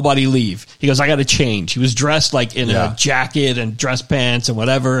 minutes. Nobody leave. He goes, I got to change. He was dressed like in a jacket and dress pants and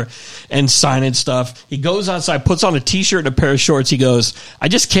whatever, and signing stuff. He goes outside, puts on a T-shirt and a pair of shorts. He goes, I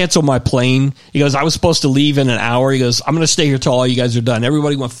just canceled my plane. He goes, I was supposed to leave in an hour. He goes, I'm going to stay here till all you guys are done.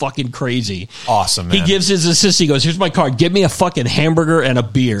 Everybody went fucking crazy. Awesome, man. He gives his assistant, he goes, here's my card. Give me a fucking hamburger and a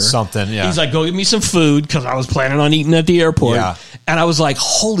beer. Something, yeah. He's like, go get me some food, because I was planning on eating at the airport. Yeah. And I was like,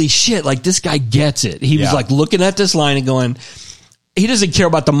 holy shit, like this guy gets it. He was like looking at this line and going, he doesn't care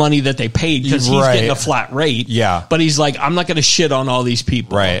about the monty that they paid, because he's getting a flat rate. Yeah. But he's like, I'm not going to shit on all these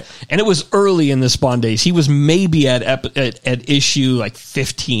people. Right. And it was early in the Spawn days. He was maybe at issue like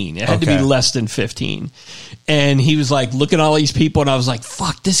 15. It had to be less than 15. And he was like, look at all these people. And I was like,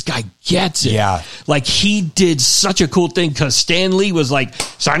 fuck, this guy gets it. Yeah. Like he did such a cool thing, because Stan Lee was like,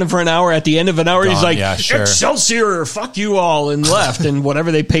 sign him for an hour. At the end of an hour, he's like, Excelsior, fuck you all, and left. And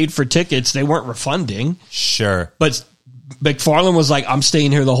whatever they paid for tickets, they weren't refunding. Sure. But McFarlane was like, I'm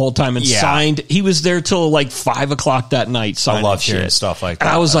staying here the whole time, and signed. He was there till like 5:00 that night. I love hearing stuff like that.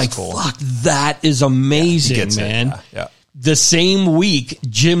 And I was like, cool. Fuck, that is amazing, man. Yeah. The same week,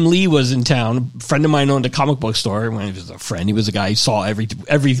 Jim Lee was in town. A friend of mine owned a comic book store. When he was a friend, he was a guy he saw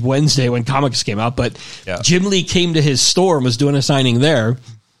every Wednesday when comics came out. But Jim Lee came to his store and was doing a signing there.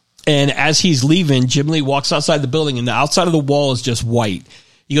 And as he's leaving, Jim Lee walks outside the building, and the outside of the wall is just white.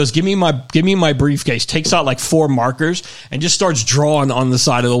 He goes, give me my briefcase, takes out like 4 markers, and just starts drawing on the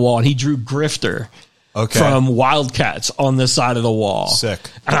side of the wall. And he drew Grifter. From Wildcats on the side of the wall. Sick.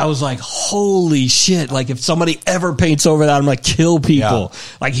 And I was like, holy shit. Like, if somebody ever paints over that, I'm like, kill people. Yeah.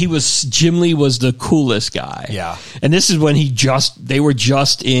 Like, Jim Lee was the coolest guy. Yeah. And this is when they were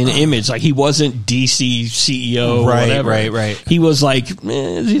just in Image. Like, he wasn't DC CEO or whatever. Right. He was like,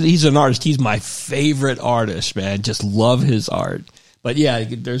 he's an artist. He's my favorite artist, man. Just love his art. But yeah,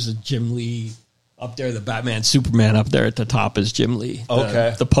 there's a Jim Lee up there. The Batman, Superman up there at the top is Jim Lee.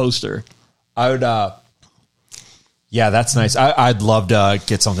 The poster. I would, yeah, that's nice. I'd love to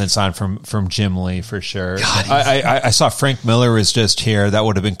get something signed from Jim Lee for sure. God, I saw Frank Miller was just here. That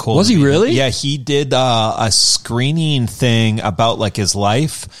would have been cool. Was he really? Yeah, he did a screening thing about like his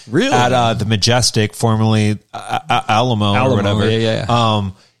life. Really? At the Majestic, formerly Alamo or whatever.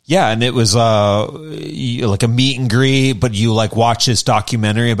 Yeah. And it was like a meet and greet, but you like watch this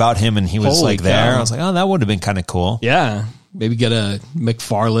documentary about him, and he was Holy like there. cow. I was like, oh, that would have been kind of cool. Yeah. Maybe get a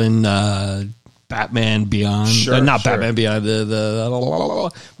McFarlane Batman Beyond. Not sure. Batman Beyond.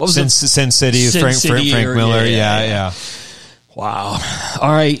 What was Sin City, Frank Miller. Yeah. Wow.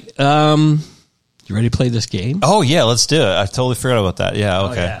 All right. You ready to play this game? Oh, yeah, let's do it. I totally forgot about that. Yeah,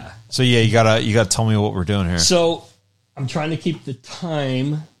 okay. Yeah. So, yeah, you gotta tell me what we're doing here. So, I'm trying to keep the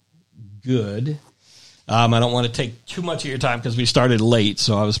time good. I don't want to take too much of your time because we started late,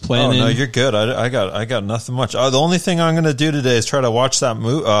 so I was planning. Oh no, you're good. I got nothing much. The only thing I'm going to do today is try to watch that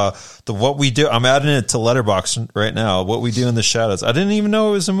movie. What We Do. I'm adding it to Letterboxd right now. What We Do in the Shadows. I didn't even know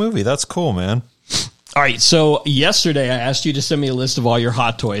it was a movie. That's cool, man. All right. So yesterday I asked you to send me a list of all your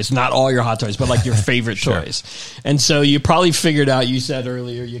hot toys. Not all your hot toys, but like your favorite toys. And so you probably figured out. You said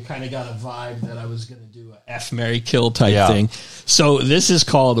earlier you kind of got a vibe that I was going to do a F, Marry, Kill type thing. So this is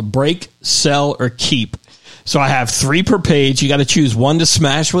called Break, Sell, or Keep. So I have 3 per page. You got to choose 1 to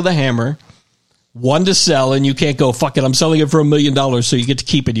smash with a hammer, 1 to sell, and you can't go, fuck it, I'm selling it for $1 million, so you get to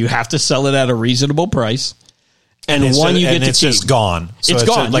keep it. You have to sell it at a reasonable price. And one you get to keep. It's just gone. So it's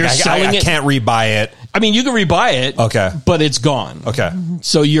gone. Like I can't rebuy it. I mean, you can rebuy it. Okay. But it's gone. Okay.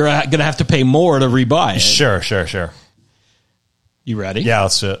 So you're going to have to pay more to rebuy it. Sure. You ready? Yeah,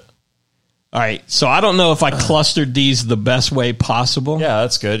 let's do it. All right. So I don't know if I clustered these the best way possible. Yeah,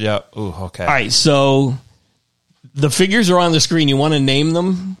 that's good. Yeah. Ooh, okay. All right. So the figures are on the screen. You want to name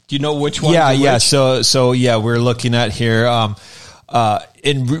them? Do you know which one? Yeah. So yeah, we're looking at here.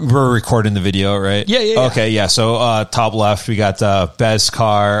 And we're recording the video, right? Yeah. Okay, yeah. So top left, we got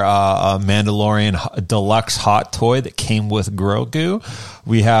Beskar Mandalorian Deluxe Hot Toy that came with Grogu.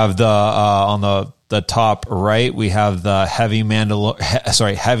 We have on the top right, we have the heavy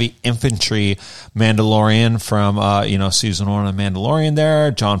infantry Mandalorian from season 1 of Mandalorian there,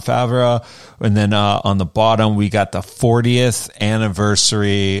 Jon Favreau. And then on the bottom, we got the 40th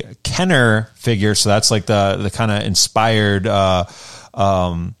anniversary Kenner figure. So that's like the kind of inspired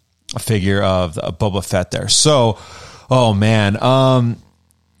figure of Boba Fett there. So, oh man,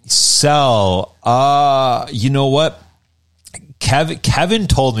 sell. You know what? Kevin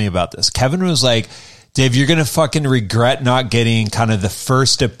told me about this. Kevin was like, Dave, you're going to fucking regret not getting kind of the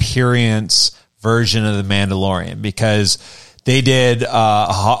first appearance version of the Mandalorian, because they did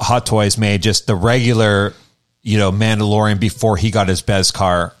Hot Toys made just the regular, Mandalorian before he got his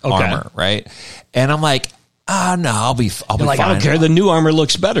Beskar armor, right? And I'm like, no, I'll be fine. I don't care. The new armor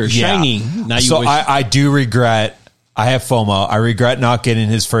looks better, shiny. Now I do regret. I have FOMO. I regret not getting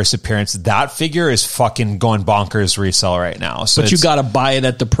his first appearance. That figure is fucking going bonkers resell right now. So but you got to buy it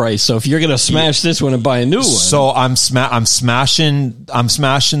at the price. So if you're going to smash this one and buy a new one, so I'm smashing the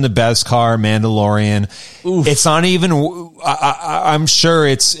Beskar Mandalorian. Oof. It's not even. I'm sure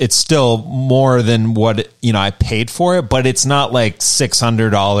it's still more than what I paid for it, but it's not like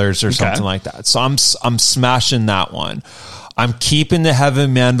 $600 or something like that. So I'm smashing that one. I'm keeping the Heavy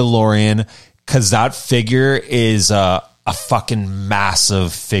Mandalorian, because that figure is a fucking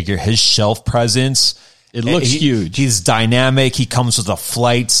massive figure. His shelf presence, it looks huge. He's dynamic. He comes with a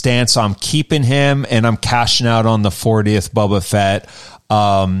flight stance. So I'm keeping him, and I'm cashing out on the 40th Boba Fett,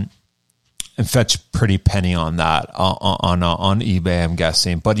 and fetch a pretty penny on that on eBay, I'm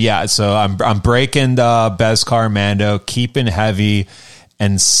guessing. But yeah, so I'm breaking the Beskar Mando, keeping Heavy,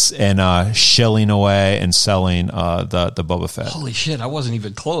 and shilling away and selling the Boba Fett. Holy shit, I wasn't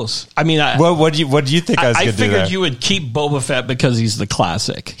even close. I mean, what do you think I was going to do? I figured there? you would keep Boba Fett because he's the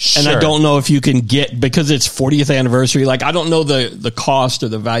classic. Sure. And I don't know if you can get, because it's 40th anniversary, like I don't know the cost or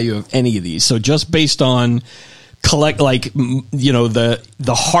the value of any of these. So just based on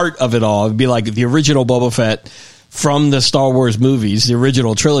the heart of it all, it'd be like the original Boba Fett from the Star Wars movies, the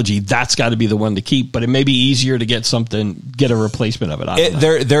original trilogy. That's got to be the one to keep, but it may be easier to get a replacement of it. I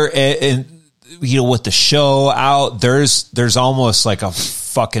don't know. With the show out, there's almost like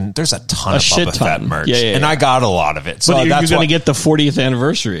there's a ton of Boba Fett merch, and I got a lot of it. So but you're going to get the 40th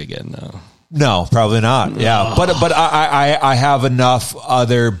anniversary again, though. No, probably not. Yeah, but I have enough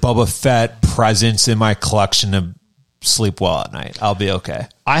other Boba Fett presents in my collection to sleep well at night. I'll be okay.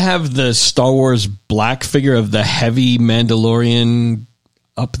 I have the Star Wars black figure of the heavy Mandalorian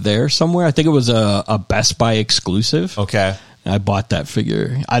up there somewhere. I think it was a Best Buy exclusive. Okay. I bought that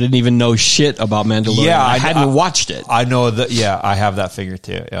figure. I didn't even know shit about Mandalorian. Yeah, I hadn't watched it. I know that. Yeah, I have that figure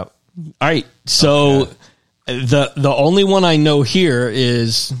too. Yep. All right. So the only one I know here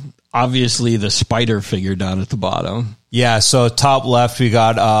is obviously the spider figure down at the bottom. Yeah, so top left, we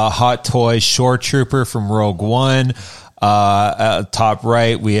got Hot Toys Shore Trooper from Rogue One. Top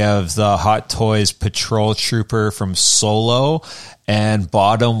right, we have the Hot Toys Patrol Trooper from Solo. And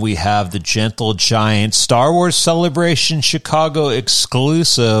bottom, we have the Gentle Giant Star Wars Celebration Chicago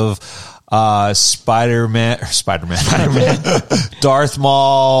exclusive Spider-Man, Darth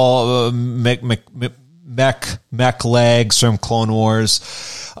Maul, mech legs from Clone Wars.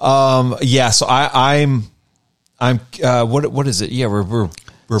 So I'm what is it? Yeah, we're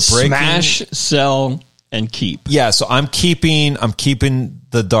breaking Smash, sell, and keep. Yeah, so I'm keeping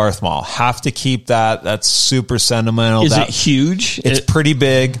the Darth Maul. Have to keep that. That's super sentimental. Is it huge? It's pretty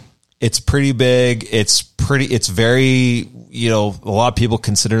big. It's very, a lot of people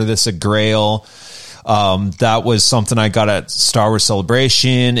consider this a grail. That was something I got at Star Wars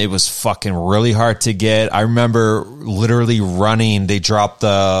Celebration. It was fucking really hard to get. I remember literally running. They dropped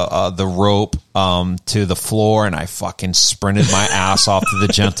the rope to the floor, and I fucking sprinted my ass off to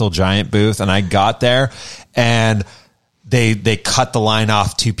the Gentle Giant booth, and I got there, and they cut the line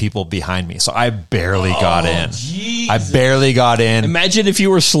off 2 people behind me, so I barely got in. Geez. I barely got in. Imagine if you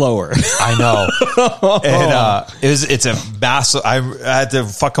were slower. I know. And it's a massive. I had to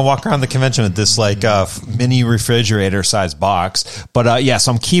fucking walk around the convention with this mini refrigerator size box. But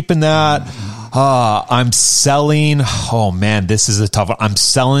so I'm keeping that. I'm selling. Oh man, this is a tough one. I'm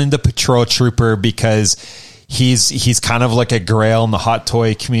selling the Patrol Trooper because he's kind of like a grail in the hot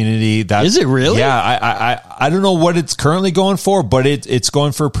toy community. That is it really? Yeah, I don't know what it's currently going for, but it's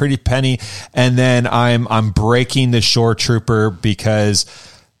going for a pretty penny. And then I'm breaking the Shore Trooper because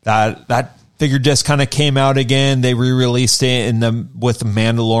that figure just kind of came out again. They re-released it with the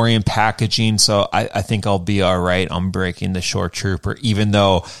Mandalorian packaging, so I think I'll be all right. I'm breaking the Shore Trooper, even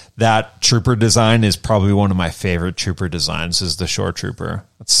though that Trooper design is probably one of my favorite Trooper designs. Is the Shore Trooper?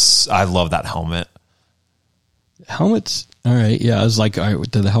 I love that helmet. Helmets, all right. Yeah, I was like, all right,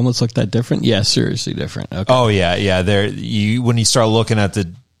 do the helmets look that different? Yeah, seriously different. Okay. Oh yeah. When you start looking at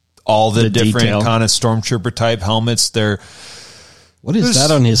all the different detail. Kind of Stormtrooper type helmets, what is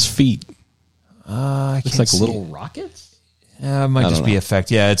that on his feet? It's like little rockets. Yeah, it might just be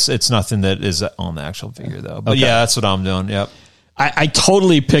effect. Yeah, it's nothing that is on the actual figure though. But okay. yeah, that's what I'm doing. Yep. I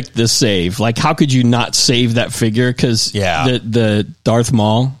totally picked the save. Like, how could you not save that figure? Because the Darth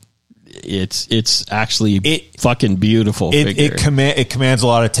Maul. It's actually fucking beautiful figure. It commands a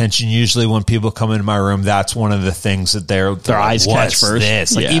lot of attention. Usually when people come into my room, that's one of the things that their eyes catch first.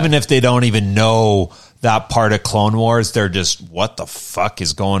 This? Even if they don't even know that part of Clone Wars, they're just, what the fuck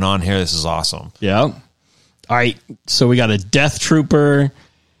is going on here? This is awesome. Yeah. All right. So we got a Death Trooper,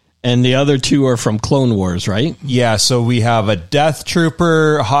 and the other 2 are from Clone Wars, right? Yeah. So we have a Death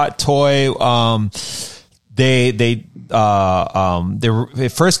Trooper hot toy. It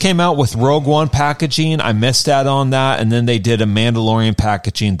first came out with Rogue One packaging. I missed out on that. And then they did a Mandalorian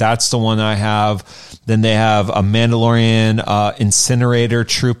packaging. That's the one I have. Then they have a Mandalorian Incinerator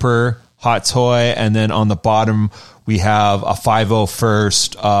Trooper hot toy. And then on the bottom, we have a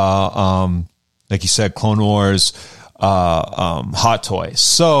 501st, like you said, Clone Wars hot toy.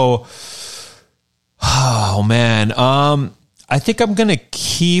 So, oh man, I think I'm going to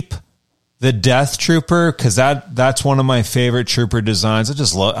keep the Death Trooper, because that's one of my favorite Trooper designs. I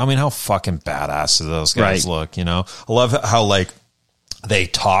just love, how fucking badass do those guys look, I love how, they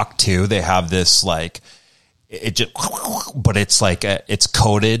talk too. They have this, it just, but it's it's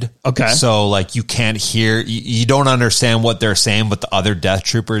coded. Okay. So, you can't hear, you don't understand what they're saying, but the other Death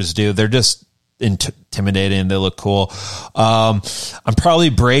Troopers do. They're just, intimidating. They look cool. I'm probably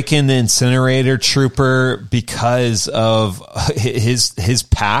breaking the Incinerator Trooper because of his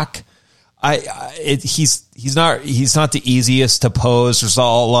pack. He's not the easiest to pose. There's a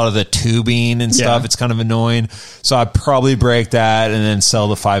lot of the tubing and stuff. It's kind of annoying. So I'd probably break that and then sell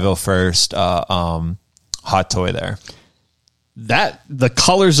the 501st hot toy there. That the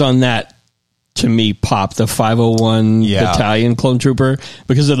colors on that to me pop. The 501 Battalion Clone Trooper,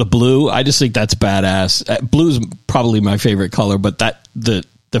 because of the blue. I just think that's badass. Blue is probably my favorite color, but that the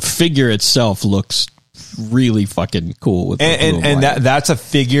figure itself looks really fucking cool with and that's a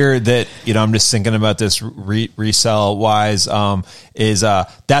figure that, you know, I'm just thinking about this resell wise,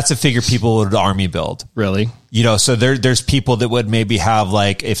 that's a figure people would army build. Really? You know, so there's people that would maybe have,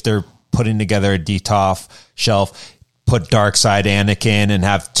 like, if they're putting together a DTOF shelf, put Darkside Anakin and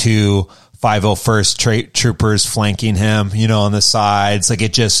have two 501st troopers flanking him, you know, on the sides. Like,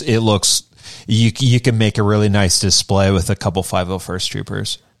 it looks, you can make a really nice display with a couple 501st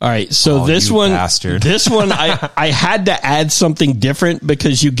troopers. All right, so this one, I had to add something different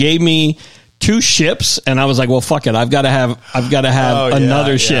because you gave me two ships, and I was like, well, fuck it, I've got to have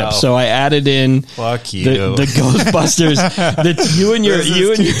another ship. So I added in the Ghostbusters. That's you and your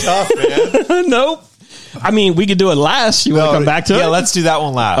tough, man. Nope. I mean, we could do it last. You want to come back to it? Yeah, let's do that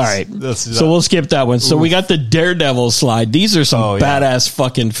one last. All right, so we'll skip that one. So we got the Daredevil slide. These are some badass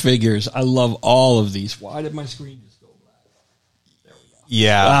fucking figures. I love all of these. Why did my screen just go black?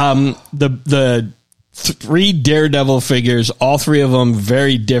 Yeah. The three Daredevil figures, all three of them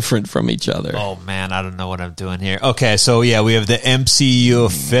very different from each other. Oh man, I don't know what I'm doing here. Okay, so we have the MCU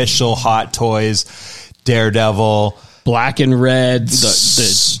official Hot Toys Daredevil, black and red,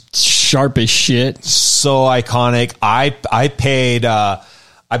 the sharp as shit. So iconic. I paid. I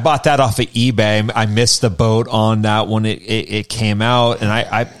bought that off of eBay. I missed the boat on that when it came out, and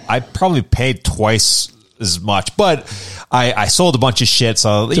I probably paid twice as much, but I sold a bunch of shit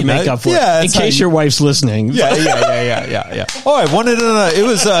to make up for it. In case your wife's listening. Yeah. Oh, I won it it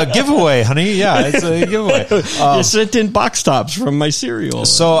was a giveaway, honey. Yeah, it's a giveaway. You sent in box tops from my cereal.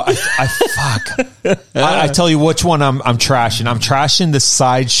 So I tell you which one I'm trashing. I'm trashing the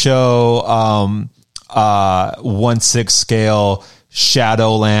Sideshow 1/6 scale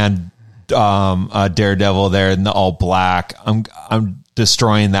Shadowland Daredevil there in the all black. I'm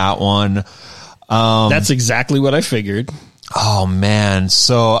destroying that one. That's exactly what I figured. Oh man,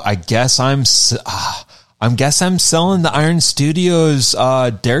 so I guess I'm selling the Iron Studios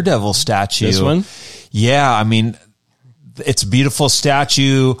Daredevil statue. This one? Yeah, I mean, it's a beautiful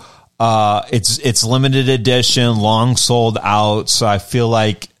statue. It's limited edition, long sold out. So I feel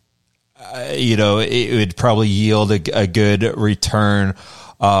like it would probably yield a good return.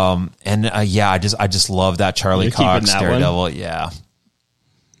 I just love that Charlie Cox Daredevil. One? Yeah.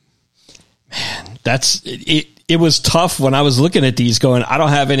 Man, that's it. It was tough when I was looking at these going, I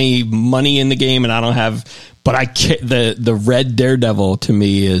don't have any money in the game and I don't have, but the red Daredevil to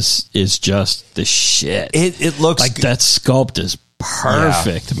me is just the shit. It looks like that sculpt is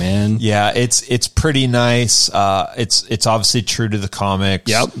perfect, man. Yeah. It's pretty nice. It's obviously true to the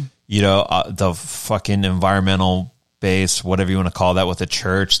comics. Yep. The fucking environmental base, whatever you want to call that, with the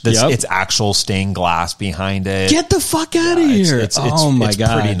church. It's actual stained glass behind it. Get the fuck out of here! It's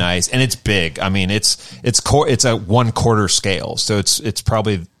pretty nice, and it's big. I mean, it's a 1/4 scale, so it's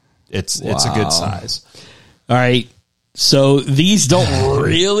probably it's a good size. All right, so these don't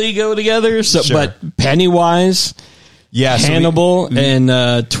really go together. So, sure. But Pennywise. Yeah, Hannibal and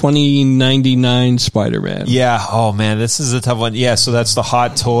 2099 Spider-Man. Yeah. Oh man, this is a tough one. Yeah, so that's the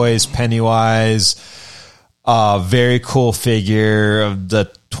Hot Toys Pennywise. Very cool figure of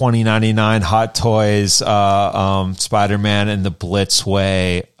the 2099 Hot Toys Spider-Man and the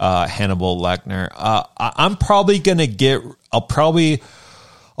Blitzway Hannibal Lecter. I'm probably gonna I'll probably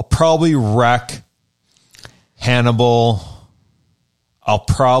wreck Hannibal. I'll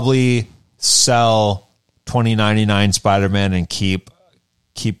probably sell 2099 Spider-Man and keep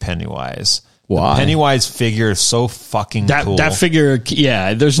Pennywise. Why? The Pennywise figure is so fucking cool. That figure,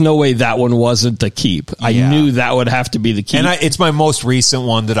 there's no way that one wasn't the keep. I knew that would have to be the keep. And it's my most recent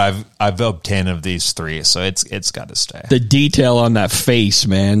one that I've obtained of these three, so it's got to stay. The detail on that face,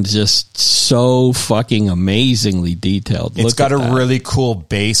 man, just so fucking amazingly detailed. It's got a really cool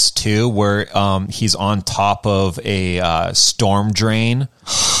base too, where he's on top of a storm drain,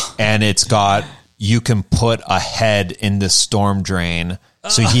 and it's got, you can put a head in the storm drain.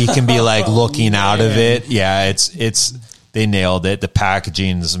 So he can be like looking out of it. Yeah, they nailed it. The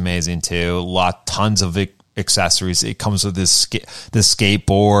packaging is amazing too. Tons of accessories. It comes with this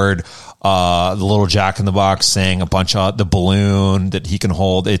skateboard. the little Jack in the Box saying a bunch of the balloon that he can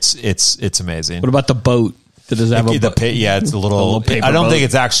hold. It's amazing. What about the boat? Does it have a boat? Yeah, it's a little paper I don't boat? think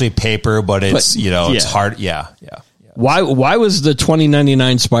it's actually paper, but it's it's hard. Yeah. Why was the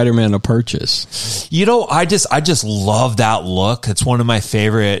 $20.99 Spider-Man a purchase? I just love that look. It's one of my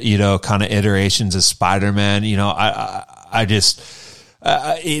favorite, kind of iterations of Spider-Man. I just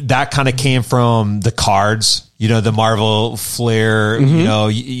that kind of came from the cards, the Marvel Flair,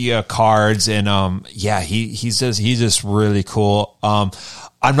 cards, and he's just really cool.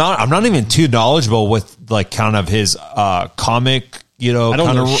 I'm not even too knowledgeable with like kind of his comic. I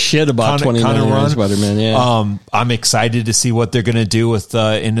don't know shit about 2099 Spider-Man. Yeah, I'm excited to see what they're going to do with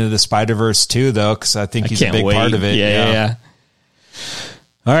Into the Spider-Verse too, though, because I think he's a big part of it. Yeah.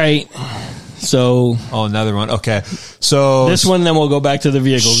 All right. So, another one. Okay, so this one, then we'll go back to the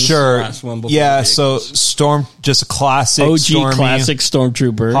vehicles. Sure. This is the last one yeah. So Storm, just a classic, OG Stormy, classic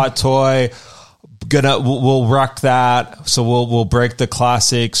Stormtrooper, hot toy. We'll wreck that. So we'll break the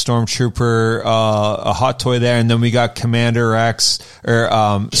classic Stormtrooper, a hot toy there, and then we got Commander Rex or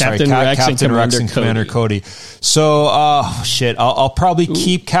Captain Rex and Commander Cody. So I'll probably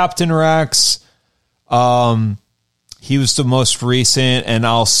keep Captain Rex. He was the most recent, and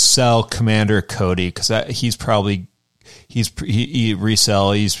I'll sell Commander Cody because he's probably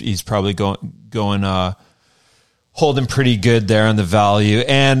resell. He's probably going holding pretty good there on the value.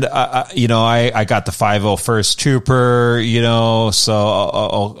 And I got the 501st Trooper, so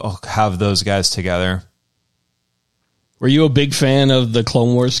I'll have those guys together. Were you a big fan of the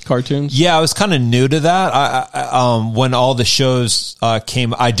Clone Wars cartoons? Yeah, I was kind of new to that. When all the shows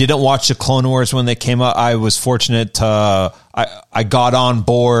came, I didn't watch the Clone Wars when they came out. I was fortunate to I got on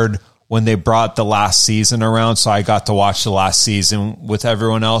board when they brought the last season around, so I got to watch the last season with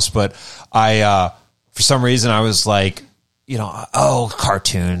everyone else. But for some reason, I was like,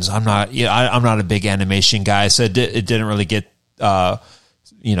 cartoons. I'm not a big animation guy, so it didn't really get.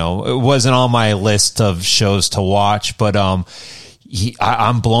 It wasn't on my list of shows to watch, but I'm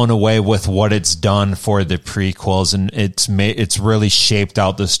blown away with what it's done for the prequels, and it's really shaped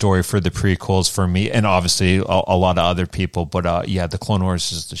out the story for the prequels for me, and obviously a lot of other people. But the Clone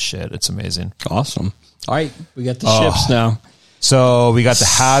Wars is the shit. It's amazing. Awesome. All right, we got the ships now. So we got the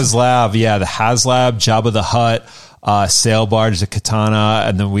HasLab, the HasLab, Jabba the Hutt, sail barge, the Katana,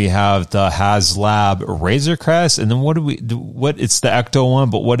 and then we have the HasLab Razor Crest, and then what it's the Ecto one,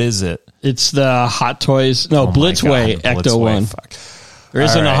 but what is it? It's the Hot Toys. No, Blitzway Ecto one. Fuck. There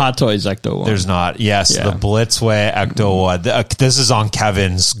isn't a Hot Toys Ecto one. There's not. Yes, the Blitzway Ecto one. This is on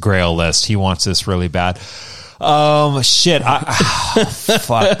Kevin's Grail list. He wants this really bad. Fuck,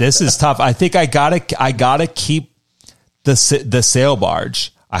 this is tough. I think I gotta keep the sail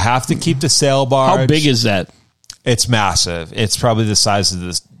barge. I have to keep the sail barge. How big is that? It's massive. It's probably the size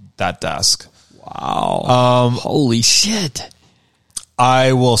of that desk. Wow. Holy shit.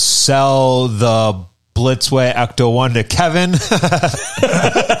 I will sell the Blitzway Ecto 1 to Kevin. Keep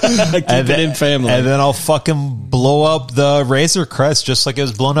it in family. And then I'll fucking blow up the Razor Crest just like it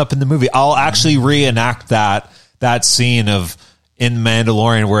was blown up in the movie. I'll actually reenact that scene of in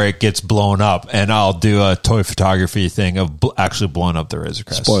Mandalorian where it gets blown up, and I'll do a toy photography thing of actually blowing up the Razor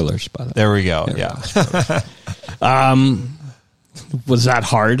Crest. Spoilers, by the way. There we go. Was that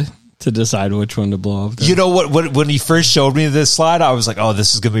hard to decide which one to blow up? You know what? When he first showed me this slide, I was like, "Oh,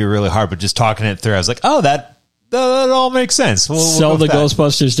 this is going to be really hard." But just talking it through, I was like, "Oh, that all makes sense." We'll sell the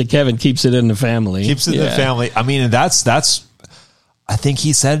Ghostbusters to Kevin. Keeps it in the family. Keeps it in the family. I mean, that's. I think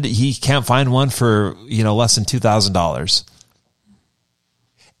he said he can't find one for less than $2,000.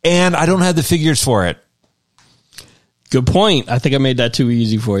 And I don't have the figures for it. Good point. I think I made that too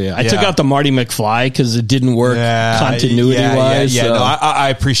easy for you. I took out the Marty McFly because it didn't work continuity-wise. Yeah, so. No, I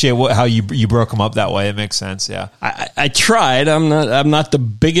appreciate how you broke them up that way. It makes sense, yeah. I tried. I'm not the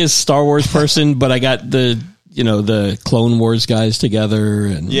biggest Star Wars person, but I got the Clone Wars guys together.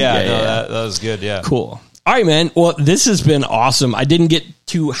 And that was good, yeah. Cool. All right, man. Well, this has been awesome. I didn't get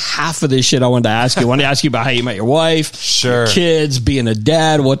to half of this shit I wanted to ask you. I wanted to ask you about how you met your wife, sure, your kids, being a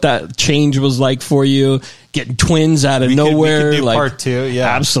dad, what that change was like for you, getting twins out of nowhere. We can do part two,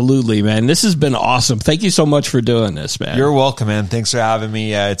 yeah. Absolutely, man. This has been awesome. Thank you so much for doing this, man. You're welcome, man. Thanks for having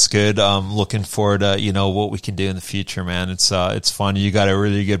me. Yeah, it's good. Looking forward to, what we can do in the future, man. It's fun. You got a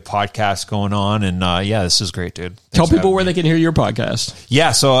really good podcast going on, and this is great, dude. Tell people where they can hear your podcast.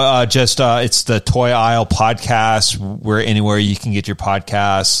 Yeah, so it's the Toy Aisle Podcast. Where anywhere you can get your podcasts.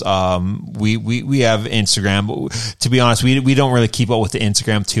 We have Instagram, but to be honest, we don't really keep up with the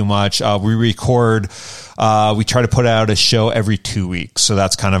Instagram too much. We record. We try to put out a show every 2 weeks, so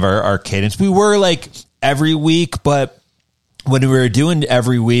that's kind of our cadence. We were like every week, but when we were doing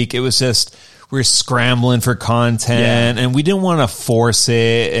every week, it was just, we were scrambling for content and we didn't want to force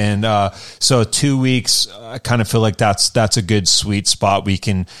it. And so 2 weeks, I kind of feel like that's a good sweet spot. We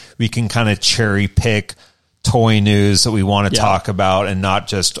can kind of cherry pick toy news that we want to talk about and not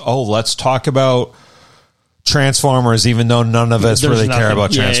just, let's talk about Transformers, even though none of us really care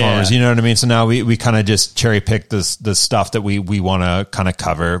about Transformers. You know what I mean? So now we kind of just cherry pick the stuff that we want to kind of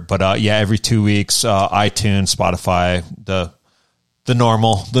cover. But every 2 weeks, iTunes, Spotify, the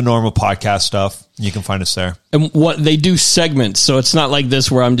normal podcast stuff. You can find us there. And what they do segments, so it's not like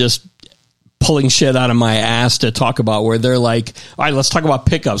this where I'm just pulling shit out of my ass to talk about, where they're like, all right, let's talk about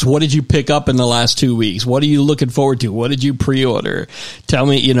pickups. What did you pick up in the last 2 weeks? What are you looking forward to? What did you pre-order? Tell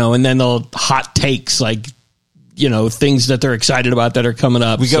me, and then they'll hot takes, like, things that they're excited about that are coming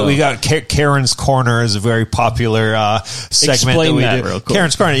up. We got Karen's Corner is a very popular segment. Explain that we do. Real quick.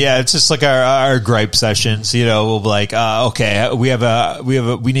 Karen's Corner, it's just like our gripe sessions. We'll be like, okay, we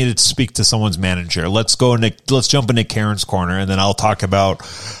need to speak to someone's manager. Let's jump into Karen's Corner, and then I'll talk about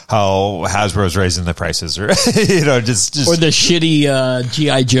how Hasbro's raising the prices, or just or the shitty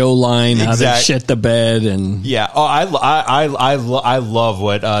GI Joe line, how they shit the bed, and I love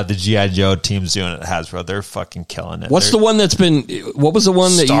what the GI Joe team's doing at Hasbro. They're fucking killing it. What's the one that's been? What was the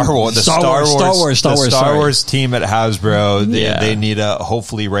one that Star Wars team at Hasbro? They need to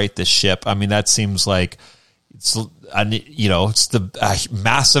hopefully right the ship. I mean, that seems like it's the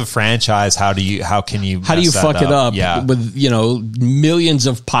massive franchise. How do you fuck it up? With millions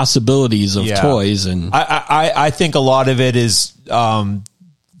of possibilities of toys, and I think a lot of it is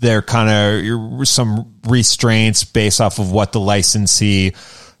they're kind of some restraints based off of what the licensee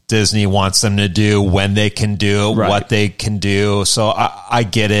Disney wants them to do, when they can do what they can do. So I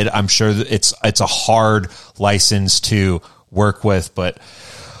get it. I'm sure that it's a hard license to work with, but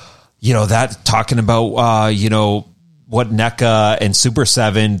that talking about what NECA and Super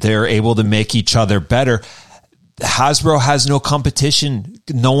 7, they're able to make each other better. Hasbro has no competition.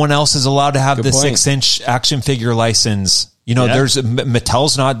 No one else is allowed to have the 6-inch action figure license. There's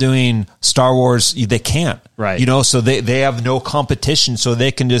Mattel's not doing Star Wars. They can't, right? So they have no competition. So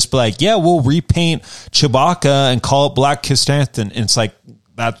they can just be like, we'll repaint Chewbacca and call it Black Krrsantan. And it's like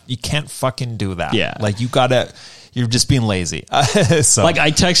that. You can't fucking do that. Yeah. Like you're just being lazy. So. Like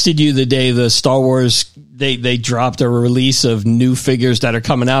I texted you the day the Star Wars, they dropped a release of new figures that are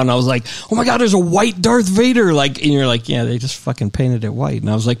coming out, and I was like, oh my God, there's a white Darth Vader. And you're like, yeah, they just fucking painted it white. And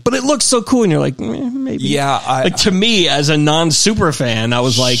I was like, but it looks so cool. And you're like, maybe. Yeah. To me, as a non-super fan, I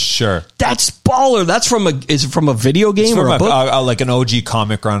was like, sure, that's baller. That's is it from a video game or a book? Like an OG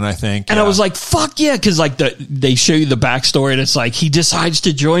comic run, I think. And I was like, fuck yeah. Cause like they show you the backstory, and it's like, he decides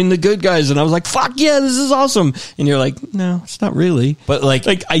to join the good guys. And I was like, fuck yeah, this is awesome. And you're like, no, it's not really. But like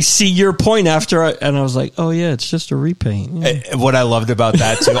I see your point and I was like, oh yeah, it's just a repaint. Yeah. What I loved about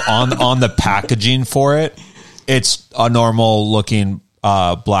that too, on the packaging for it, it's a normal looking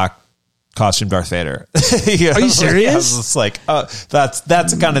black costume Darth Vader. Are you serious? It's like that's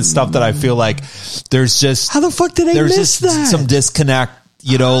the kind of stuff that I feel like there's just, how the fuck did I miss that? Some disconnect.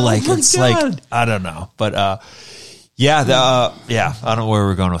 It's God. Like I don't know, but I don't know where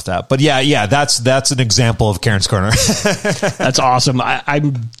we're going with that, but that's an example of Karen's Corner. That's awesome.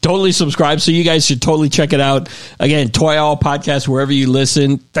 I'm totally subscribed, so you guys should totally check it out. Again, Toy Owl Podcast, wherever you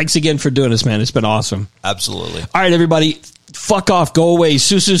listen. Thanks again for doing this, man. It's been awesome. Absolutely. All right, everybody, fuck off, go away.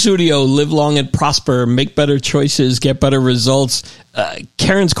 Susu Studio, live long and prosper, make better choices, get better results.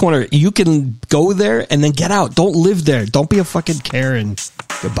 Karen's Corner, you can go there and then get out. Don't live there. Don't be a fucking Karen.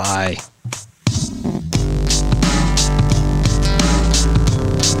 Goodbye.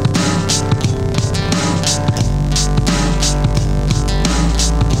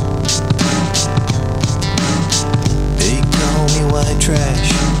 Trash,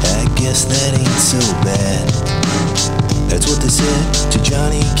 I guess that ain't so bad. That's what they said to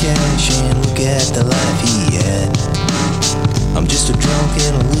Johnny Cash, and look at the life he had. I'm just a drunk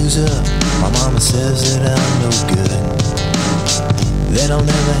and a loser. My mama says that I'm no good, that I'll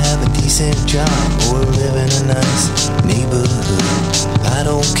never have a decent job or live in a nice neighborhood. I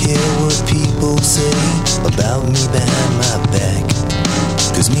don't care what people say about me behind my back,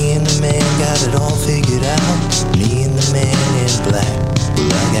 'cause me and the man got it all figured out. Me and the man in black. Well,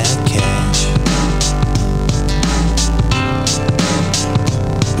 I got cash.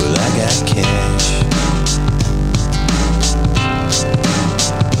 Well, I got cash.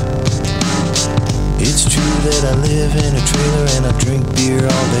 It's true that I live in a trailer and I drink beer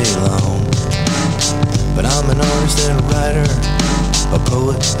all day long, but I'm an artist and a writer. a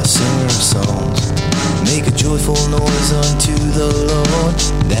poet, a singer of songs. Make a joyful noise unto the Lord,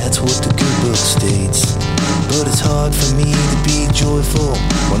 that's what the good book states. But it's hard for me to be joyful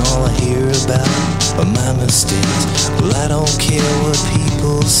when all I hear about are my mistakes. Well, I don't care what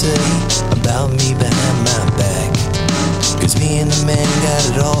people say about me behind my back, 'cause me and the man got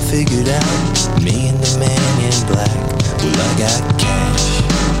it all figured out. Me and the man in black. Well, I got cash.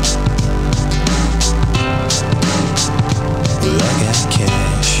 Well, I got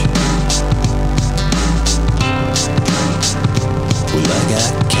cash. Well, I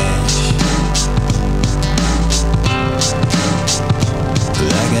got cash.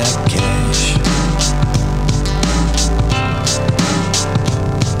 Well, I got cash.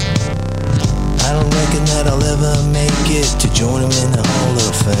 I don't reckon that I'll ever make it to join him in the Hall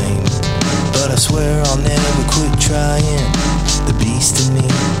of Fame, but I swear I'll never quit trying. The beast in me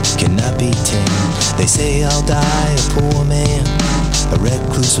cannot be tamed. They say I'll die a poor man, a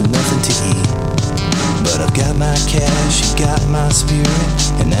recluse with nothing to eat. But I've got my cash, you got my spirit,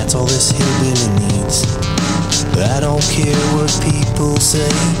 and that's all this hillbilly needs. But I don't care what people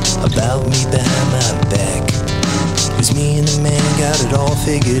say about me behind my back, 'cause me and the man got it all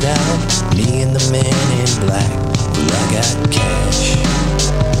figured out. Me and the man in black. Well, I got cash.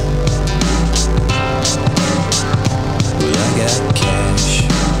 Well, I got cash.